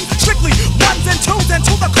insane. Strictly ones and twos and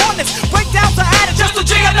to the corners. Breakdowns are added just to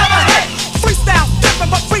jig another hit. Freestyle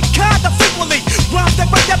different but free kinda frequently. Rhymes that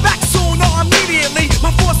break your back soon or immediately.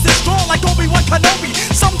 My force is strong like Obi-Wan Kenobi.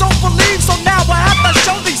 Some don't believe, so now I have to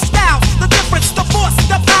show these styles. The difference, the force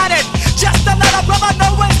divided. Just to let a brother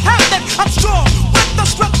know what's happening. I'm strong with the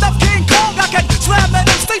strength of King Kong. I can slam it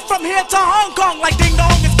and sleep from here to Hong Kong. Like ding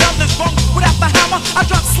dong, it's done this wrong. Without the hammer, I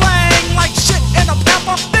drop slang like shit in a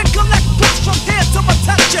pepper. Then collect push from here to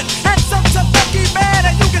attention. Handsome to Funky Man,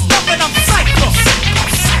 and you get stuff and I'm psycho.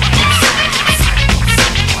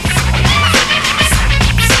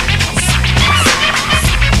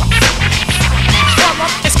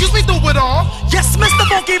 Excuse me, do it all. Yes, Mr.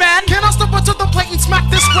 Funky Man. Can I step up to the plate and smack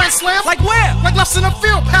this grand slam? Like where? Like left in the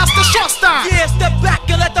field, past the shortstop. Yeah, step back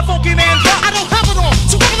and let the Funky Man drop. I don't have it all,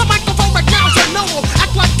 so over the microphone right now, you know.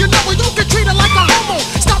 Act like you know it, you get treated like a homo.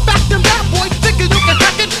 Stop acting bad, boy, thinking you can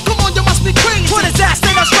hack it. Come on, you must be crazy. Put his ass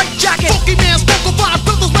in a straight jacket. Funky Man spoke of our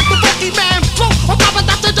brothers make the Funky Man flow. On top of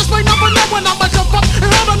that, they just may never know when I'ma jump up and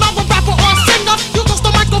hold another rapper or singer. You touch the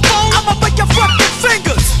microphone, I'ma break your fucking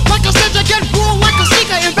fingers. like I said, you get raw like a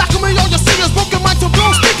sneaker. And back of me, all you see is broken mic to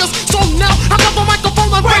blow speakers. So now I got the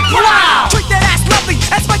microphone and break ground. Treat that ass lovely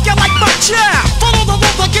and spank you like my child. Follow the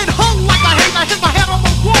rules, I get hung like a hate. I hit my head on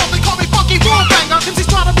the wall, they call me Funky Wall Banger. MC's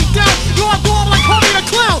trying to be down, you are going like Homie the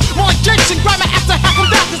Clown. More like Jason, grab my ass to hack him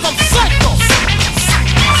down, cause I'm psycho.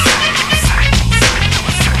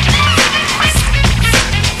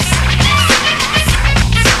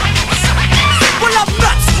 Well, I'm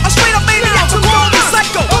nuts, a straight up maniac to call me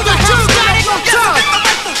psycho. Who the hell's got no time?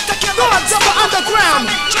 Lords of the underground,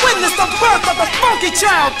 witness the birth of a funky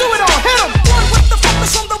child. Do it all, hit him. One with the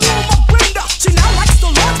focus on the womb of Brenda. She now likes the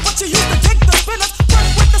Lords, but she used to dig the spinners. One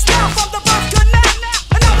with the style from the birth canal.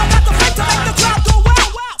 And now I got the fight to make the crowd go wow.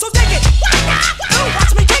 So dig it,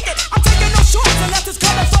 watch me kick it. I'm taking no shorts unless it's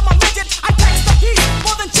coming from a midget. I tax the piece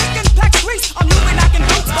more than chicken packs grease. I'm human, I can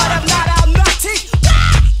boots, but I'm not out.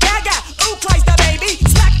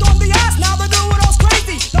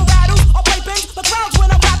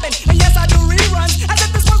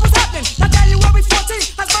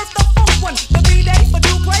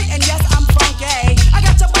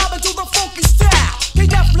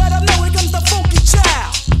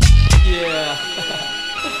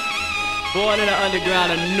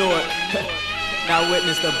 playground and knew it. Now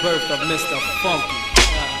witness the birth of Mr. Funky.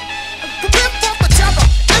 Prepare for the terror.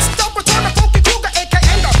 It's the return of Funky Kruger,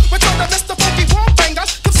 aka the return of Mr. Funky Warbanger.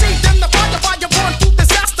 Conceived in the fire, born through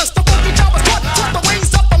disasters. The Funky Tower was taught the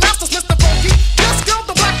ways of the masters, Mr. Funky. Yes, girl,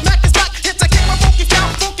 the black Mac is back. Here to kick my funky style,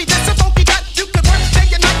 funky this and funky that. You can work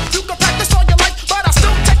day and night, you can practice all your life, but I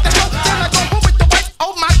still take the dope, then I go home with the wife.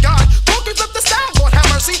 Oh my God, Funky flip the style, Lord have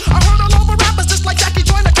mercy. I heard all over rappers just like Jackie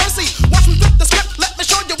joined the Kersey. Watch me flip the script, let me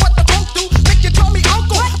show you what the funk do. Make you call me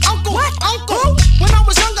uncle, uncle, uncle. When I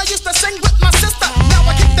was young, I used to sing with my sister. Now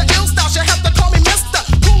I kick the ill style, she have to call me mister.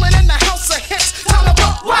 Coolin' in the house of hits, time to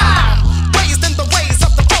rock wild. Raised in the ways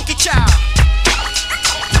of the funky child.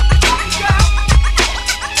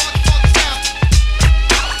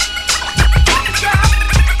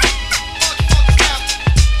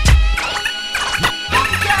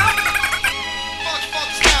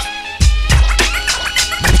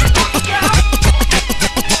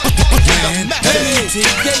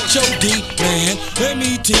 M-E-T-H-O-D, man.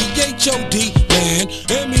 M-E-T-H-O-D, man.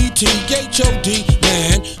 M-E-T-H-O-D,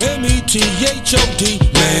 man. M-E-T-H-O-D,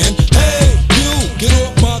 man. Hey, you, get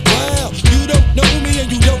off my cloud. You don't know me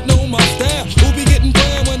and you don't know my style. Who be getting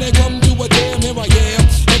down when they come to a jam? Here I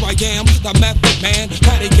am, the method man.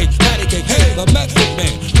 Patty cake, hey, the method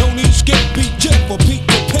man. Don't need skip, be jet for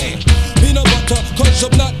Peter Pan. Peanut butter, cause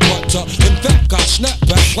I'm not butter. In fact, I snap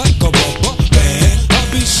back like a rubber band.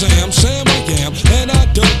 Sam I am, and I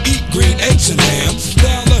don't eat green eggs and ham.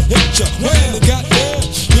 Now I hit ya, when it got there,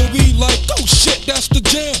 you'll be like, oh shit, that's the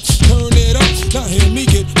jam. Turn it up, now hear me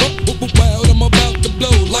get wild. I'm about to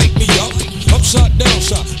blow, light me up. Upside,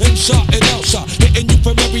 downside, inside and outside, hitting you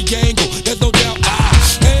from every angle. There's no doubt I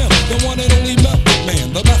am the one and only method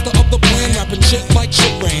man, the master of the plan, rapping shit like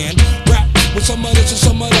Saran. Rap with some of this and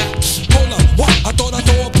some of that. Hold on, what? I thought I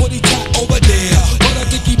saw a putty cat over there, but I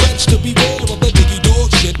think he bets to beware of the diggy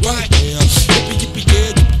dog shit right there. Yippee yippee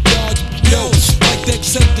yeah, yo, like that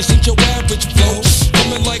set, this ain't your average flow.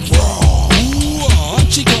 Coming like raw, ooh,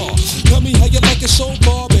 Chico. Tell me how you like it so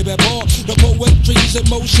far, baby boy. The poetry's in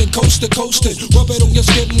motion, coast to coastin'. Rub it on your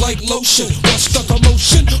skin like lotion. What's the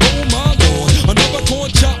commotion? Oh my lord, another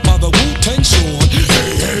corn chop by the Wu-Tang sword.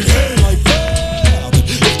 Hey, hey, hey, like that.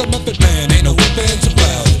 It's the Method Man, ain't no ifs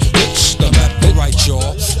about it. It's the method, right,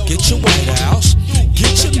 y'all. Get your White House,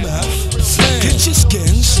 get your meth, get your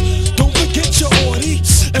skins. Don't forget your orty,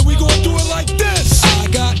 and we gon' do it like this. I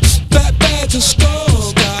got fat bags and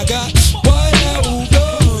stuff. I got White House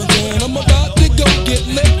guns, and I'm about to go get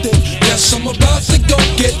lifted. Yes, I'm about to go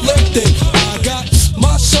get lifted. I got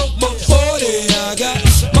myself a 40, I got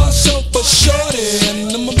myself a shorty,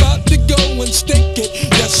 and I'm about to go and stick it.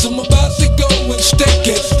 Yes, I'm about to go and stick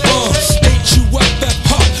it. H-U-F-F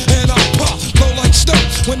hot, and I pop, flow like snow.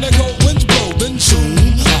 When the cold winds blow, then soon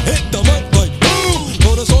I hit the mic like boom.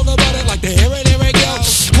 Told us all about it like the here it go.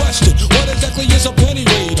 Question, what exactly is a penny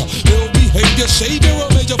raider? Ill behavior, savior, or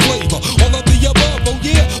major flavor? All of the above, oh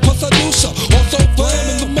yeah, plus I do so. Also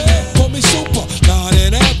flamin' the man, call me super. Not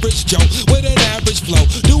an average Joe, with an average flow.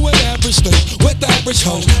 Do an average thing, with average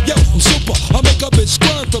hoes. Yo, I'm super, I make a bitch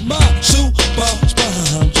squirm from my super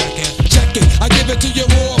sperm. Check it, I give it to you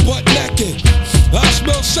raw but naked. I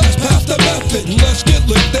smell sex, pass the method. Let's get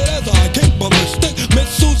lifted as I kick ballistic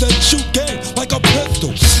missiles and shoot game like a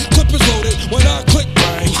pistol. Clip is loaded when I click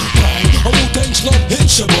bang, bang. A Wu-Tang slow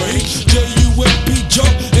hits your brain. J-U-M-P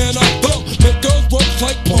jump and I thump. Make girls ropes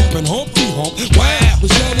like pumping Humpty Hump. Wow,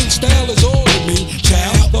 the shining style is all in me.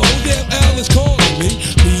 Child, the whole damn L is calling me.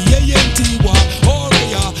 B-A-N-T-Y-R-A-I-B-E-R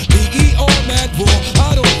mad raw.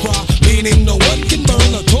 I don't cry, meaning no one can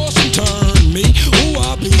burn or toss and turn me. Ooh,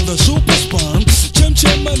 I be the super sperm.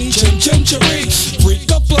 Chimney, chim-chim-cheree. Freak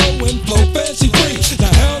a flow and flow fancy free. Now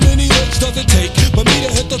how many licks does it take for me to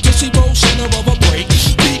hit the Tootsie Roll center of a break?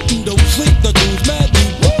 Beatin' don't sleep, the dude's mad deep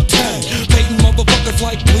Wu-Tang. Painting motherfuckers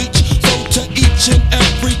like bleach. So to each and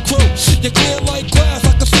every crew, you clear like glass,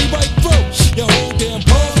 I can see right through. Your whole damn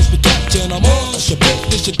pose be catching, I'm on your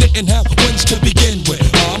business. You didn't have wins to begin with.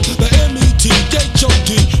 I'm the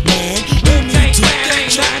M-E-T-H-O-D, man.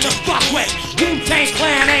 M-E-T-H-O-D. Wu-Tang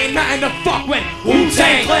Clan ain't nothing to fuck with.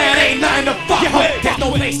 Wu-Tang Clan ain't nothing to fuck with. There's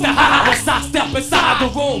no place to hide once I step inside the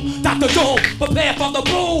room. Dr. Doom, prepare for the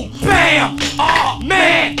boom. Bam! Oh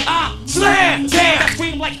man, I slam. Damn, I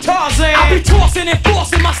scream like Tarzan. I be tossing and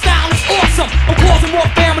forcing, my style is awesome. I'm causing more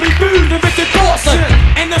family food than Richard Dawson.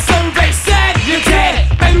 And the survey said you're dead.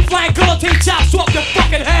 Baby flying guillotine chops off your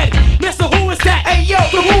fucking head. Mister, who is that? Hey yo,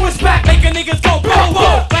 the who is back, making niggas go boom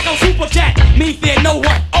boom like a super jet. Me fear no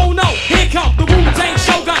one. Oh no, here comes the Wu-Tang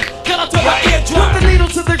Shogun. Killer to the eardrum. Put the needle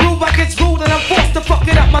to the groove, I get screwed and I'm forced to fuck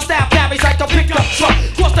it up. My style carries like a pickup truck.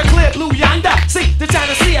 Cross the clear blue yonder. See, The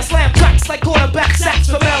China Sea, I slam tracks like quarterback sacks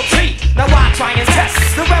from LT. Now I try and test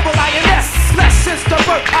the rebel INS. Less since the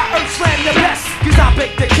birth, I earth slam your best. Cause I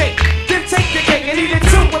bake the cake, then take the cake and eat it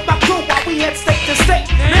too with my crew while we head state to state.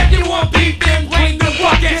 And if you want beef, then bring the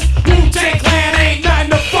buckets. Wu-Tang Clan ain't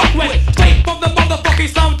nothing to fuck with. Straight from the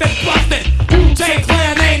motherfucking something bustin'. Wu-Tang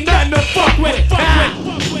Clan ain't nothing to fuck with.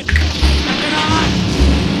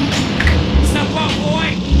 Step up,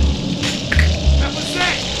 boy.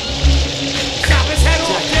 Represent. Chop his head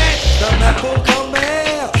off, kid. The map will come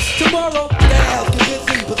out tomorrow. Styles get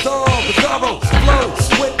busy, bizarre, flow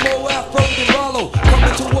with more afro than Rollo.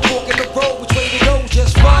 Coming to a fork in the road, which way to go?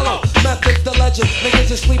 Just follow. Method's the legend,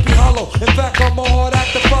 niggas is sleepy hollow. In fact, I'm a hard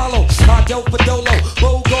act to follow. I dealt for Dolo,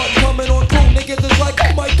 Road Garden coming on through. Niggas is like,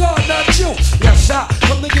 oh my God, not you. Yeah, shot,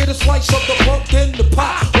 come to get a slice of the punk in the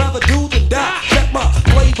pot. Rather do than die. Check my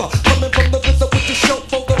flavor, coming from the visit with the show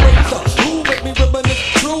for the razor. Who make me reminisce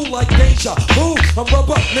true like Deja? Who? I'm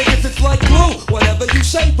rubber, niggas it's like glue. Whatever you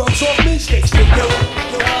say, rubs off me, sticks to you.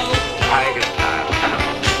 Tiger time.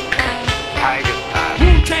 Tiger time.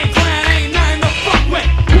 Wu-Tang Clan ain't nothing to fuck with.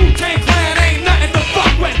 Wu-Tang Clan ain't nothing to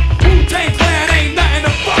fuck with. Wu-Tang Clan ain't nothing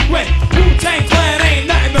to fuck with. Wu-Tang Clan ain't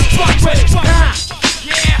nothing to fuck with.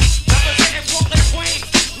 Yeah, representing Brooklyn, Queens,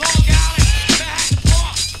 Long Island, Manhattan,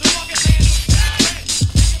 Park, the rugged lands of Saturday.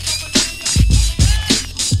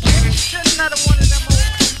 Another one of them old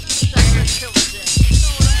chocolate killers there. You know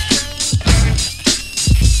what I'm saying?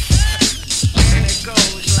 And it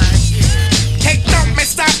goes like this. Hey, don't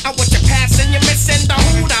miss out on what you're passing. You're missing the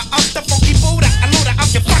hooter of the funky Buddha. A looter of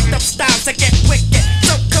your fucked up styles to get wicked.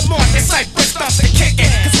 So come on, it's like Chris starts to kick it.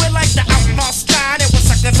 Cause we're like the outlaw style. And when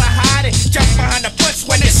suckers are hiding, jump behind the bush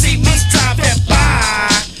when they see me driving by.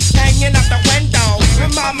 Hanging out the window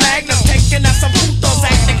with my magnum, taking out some putos,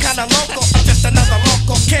 acting kinda local. I'm just another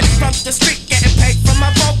local kid from the street getting paid for my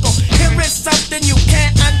vocal. Here is something you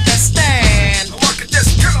can't understand. Look at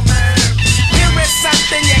this killer man. Here is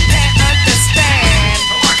something you can't understand.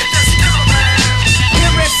 Look at this killer man.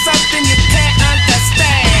 Here is something you can't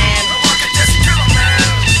understand. Look at this killer man.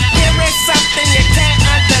 Here is something you can't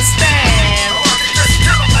understand. Look at this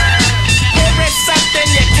killer man. Here is something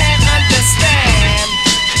you can't understand.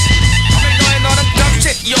 I've been doing all the dumb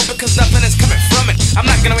shit, yo, because nothing is coming from it. I'm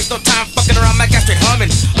not gonna waste no time fucking around, my gas straight humming.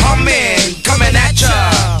 Humming, coming at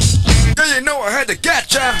ya. Girl, you know I had to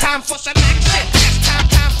get ya. Time for some action.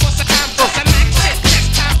 Time for some action. Time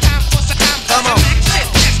for some action. Come on.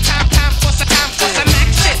 Time for some action. Time for some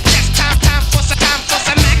action. Time for some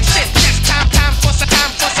action. Time for some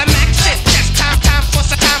action. Time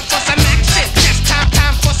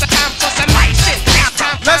for some action.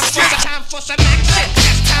 Let's get time for some action.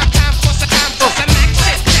 Time for some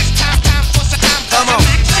action. Time for some come on.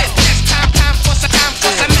 Time for some action. Time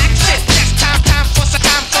for some action. Time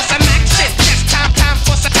for some action. Time for some action. Time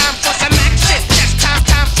for some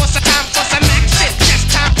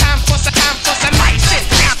action. Time for some action.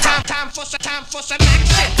 Time for some action. Time for some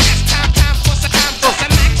action.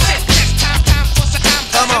 Time for some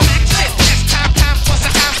Come on. action. Time for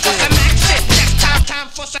some action. Time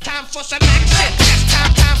for some action. Time for some action.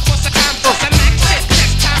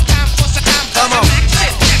 Time for some Come on.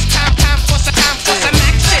 action. Time for some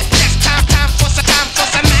action. Time for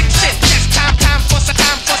some action. Time for some action. Time for some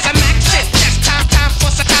action.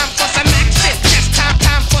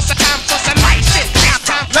 Time for some action.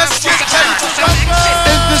 Let's get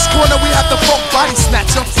In this corner we have the funk body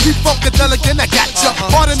snatcher. Keep funkadelic and I got ya.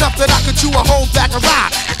 Hard enough that I could chew a whole bag of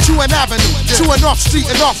rock. Chew an avenue, chew an off street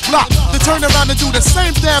and off block. To turn around and do the same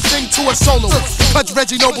damn thing to a soloist. Cause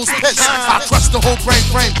Reggie Noble's pissed. I crushed the whole brain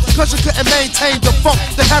frame. Cause you couldn't maintain the funk.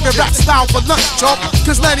 The heavy rap style for lunch, chump.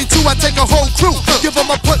 Cause 92 I take a whole crew. Give them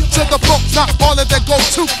a put to the book, not all of them go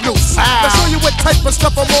too loose. I'll show you what type of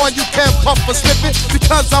stuff I'm on. You can't puff or slip it.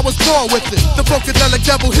 Because I was born with it. The funkadelic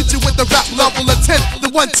devil hit you with the rap level of 10. The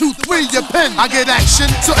 1, 2, 3, your pen. I get action.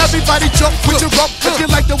 So everybody jump with your rump. If you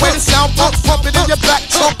like the way the sound bumps, pump it in your back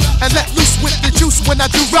trunk. And let loose with the juice when I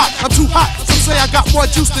do rock. I'm too hot. Some say I got more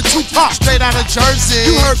juice than Tupac. Straight out of Jersey.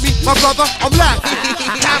 You heard me, my brother. I'm laughing.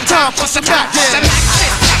 Time for some action.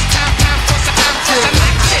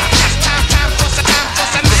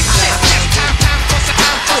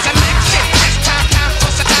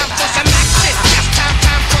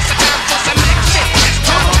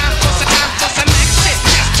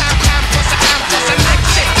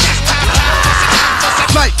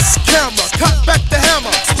 Lights, camera, cut back the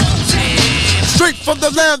hammer. Straight from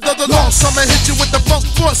the land of the lost, I'ma hit you with the funk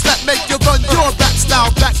force that make you run your rap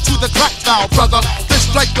style back to the crack now, brother. This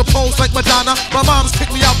strike a pose like Madonna. corner. My mom's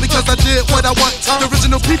kicked me out because I did what I want. The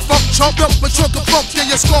original P-Funk chopped up my trunk of funk. Yeah,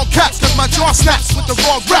 you skull cats, cause my jaw snaps with the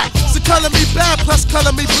raw rap. So color me bad, plus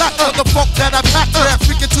color me black. For the funk that I pack,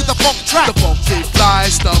 freaking to the funk track. The funky fly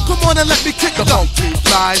stuff. Come on and let me kick the funky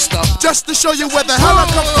fly stuff. Just to show you where the hell I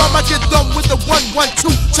come from, I get done with the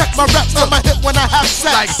 1-1-2. Check my raps on my hip when I have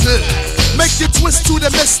sex. Like this. Make you twist to the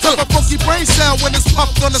mist of a funky brain sound when it's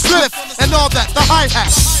pumped on the spliff and all that, the hi-hat.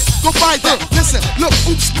 Go buy that, listen, look,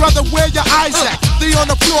 oops, brother, where your eyes at? They on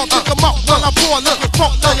the floor, pick them up while I pour, look at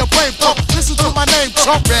funk, now your brain pump. Listen to my name,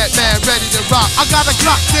 Trump, red man, ready to rock. I got a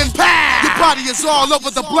Glock, then pow! Your body is all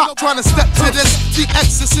over the block, trying to step to this. The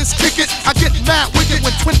Exorcist, kick it. I get mad wicked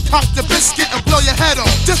when twin cock the biscuit and blow your head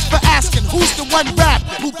off. Just for asking, who's the one rap?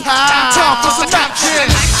 Who pow? Time for some action.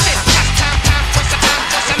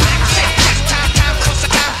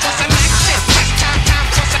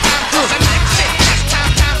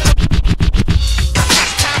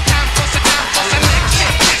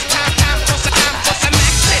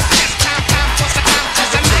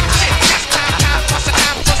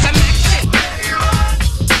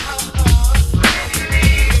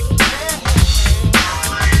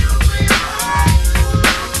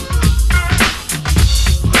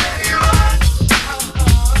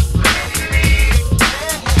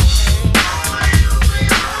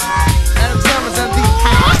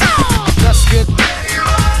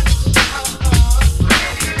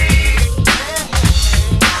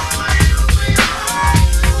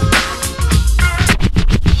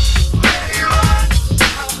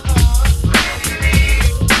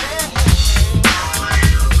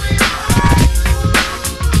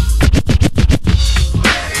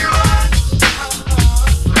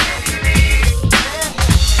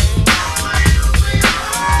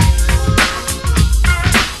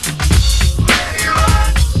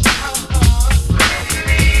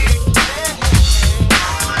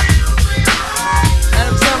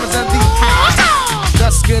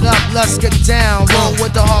 Let's get down, roll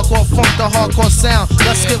with the hardcore funk, the hardcore sound.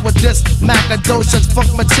 Let's get with this Macadocious funk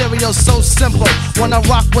material, so simple. When I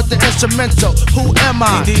rock with the instrumental, who am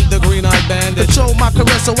I? Indeed, the green-eyed bandit. Control my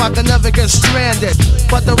career so I can never get stranded.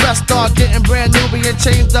 But the rest start getting brand new, being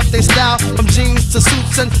changed up their style from jeans to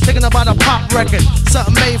suits and thinking about a pop record,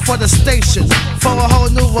 something made for the station, for a whole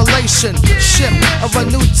new relationship of a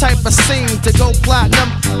new type of scene to go platinum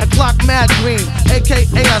and clock mad green, aka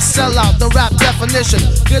a sellout, the rap definition.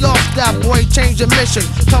 Get off that boy, change your mission,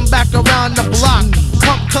 come back around the block.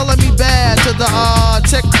 Pump color me bad to the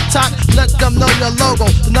tick-tock, let them know your logo,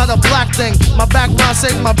 it's not a black thing. My background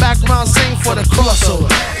sing for the crossover.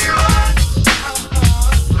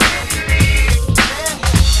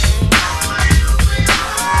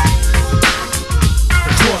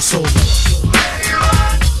 Crossover.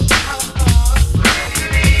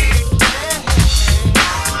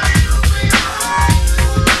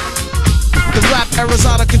 The rap era's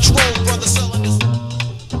out of control, brother.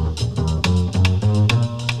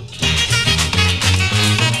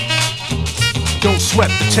 Don't sweat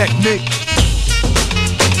the technique.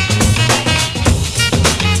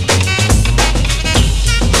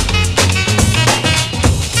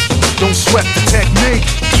 Don't sweat the technique.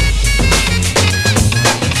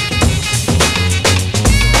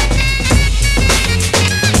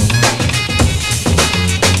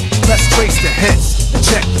 Let's trace the hits and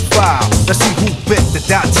check the file. Let's see who bit the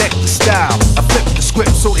dissect the style. I flip the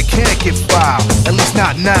script so it can't get filed. At least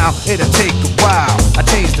not now, it'll take a while. I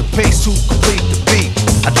change the pace to complete the beat.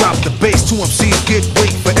 I drop the bass to MCs get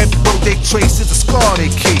weak. For every road they trace is a scar they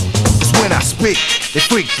keep. It's when I speak, they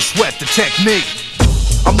freak to sweat the technique.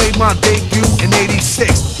 I made my debut in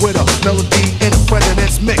 '86 with a melody in a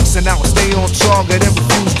president's mix, and now I stay on target and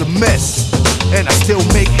refuse to miss. And I still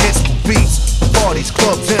make hits for beats, parties,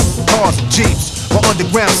 clubs, and cars and jeeps. My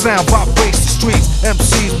underground sound vibrates the streets.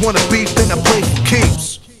 MCs wanna beef, then I play for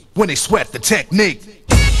keeps. When they sweat the technique.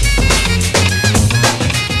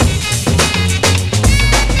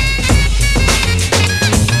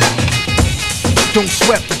 Don't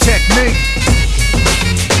sweat the technique.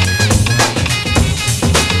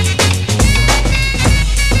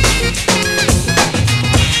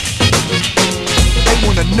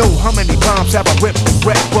 Know how many bombs have I ripped and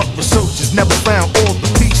wrecked, but researchers never found all the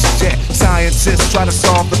pieces yet. Scientists try to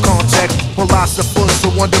solve the context, philosophers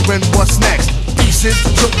are wondering what's next. Pieces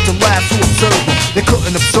took to labs to observe them, they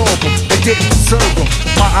couldn't absorb them, they didn't deserve them.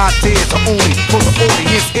 My ideas are only for the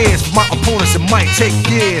audience ears, for my opponents it might take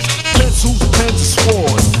years. Pencils, pens, and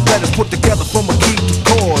swords, letters put together from a key to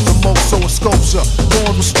cause. I'm also a sculpture,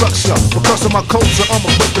 born with structure. Because of my culture, I'm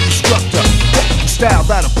a wicked instructor. Style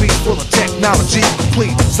that'll be full of technology,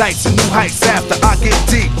 complete sights and new heights after I get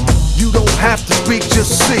deep. You don't have to speak,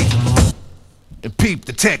 just see. and peep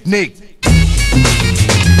the technique.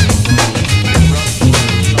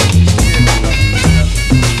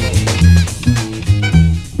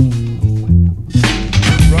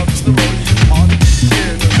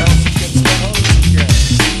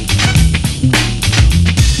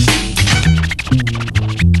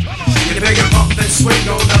 Swing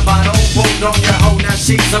on the bottle, hold on your hoe, now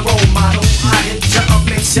she's a role model. I hit you up,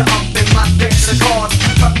 mix you up in my decks of cards.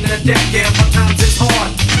 Cutting the deck, yeah, my times is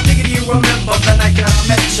hard. Nigga, do you remember the night that I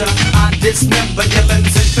met ya? I dismember your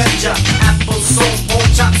limbs and fed ya. Apple sauce, pork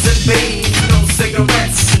chops and beans. No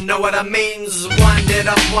cigarettes, know what I mean? Wind it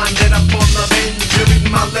up on the binge. You read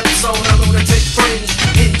my lips on a lunatic fringe.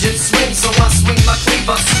 Engine swing, so I swing my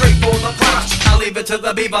cleaver straight for the crotch. I leave it to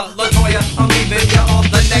the beaver, Latoya, I'm leaving you on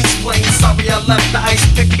the next plane. Sorry I left the ice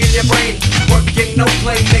pick in your brain. Working no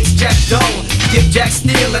play makes Jack dull. Give Jack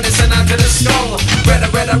steel and it's an eye to the skull. Red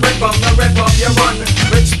rum, the red rum you run.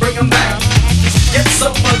 Rich, bring 'em back. Get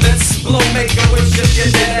some of this. Blow make a wish if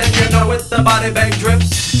you're dead and you know it, the body bag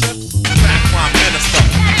drips. Back while minister.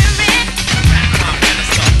 Back while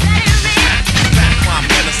minister. Back while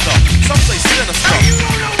minister. Some say sinister. You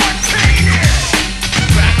don't know what pain is.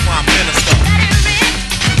 Back while minister.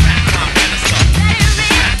 Back while minister.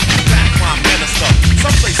 Back while minister.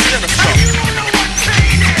 Some say sinister. You don't know what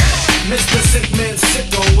pain is. Mr. Sickman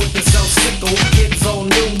sicko with the self-sickle. Kids all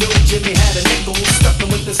new, Jimmy had a nickel. Stuffing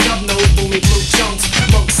with the snub nose, boomy blue chunks.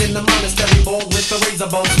 Monks in the monastery ball with the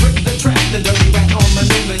razor bones. Rip the trap, the dirty rat on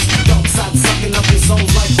maneuvers. Dark side sucking up your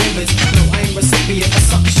souls like hoovers. No, I ain't recipient of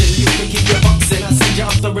suction. You can keep your bucks in. I send you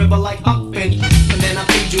up the river like Uptown. And then I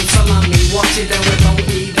feed you salami. Wash it down with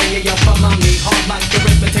O.P.P. Then you yell for mommy. Hard like the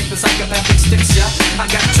rhythm, take the psychopathic sticks, ya. I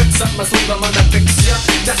got tricks up my sleeve, I'm gonna fix ya.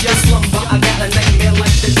 That's your slumber. I got a nightmare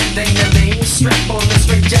like the Dayz name. Strap on the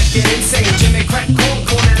straight jacket, insane. Jimmy crack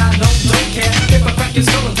corn, and I don't care. If I crack your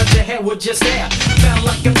skull and touch your hair with just there. Felt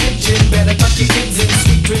like a pigeon, better tuck your kids in.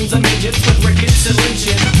 Sweet dreams of midgets with rickets and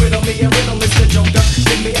lynching. Riddle me a riddle, Mr. Joker.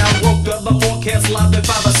 Give me out Roker, the forecast live if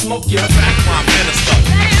I ever smoke ya. Back my minister.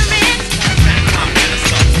 Back my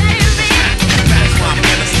minister. Back my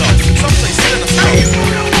minister. Some say sinister. You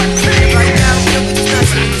know what pain right now, back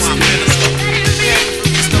my minister.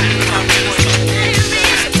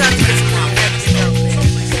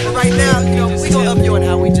 Right now, you know, we gon' up you on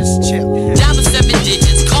how we just chill. Dial 7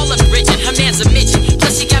 digits, call up Bridget, her man's a midget.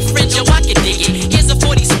 Plus she got fringe, yo, I can dig it. Here's a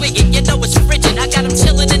 40 swigget, you know it's frigid. I got him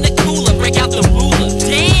chillin' in the cooler, break out the ruler.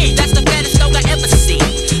 Damn, that's the fattest dog I ever seen.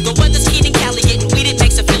 The weather's heat in Cali, getting weeded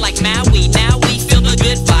makes it feel like Maui. Now we feel the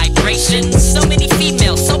good vibrations. So many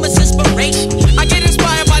females, so much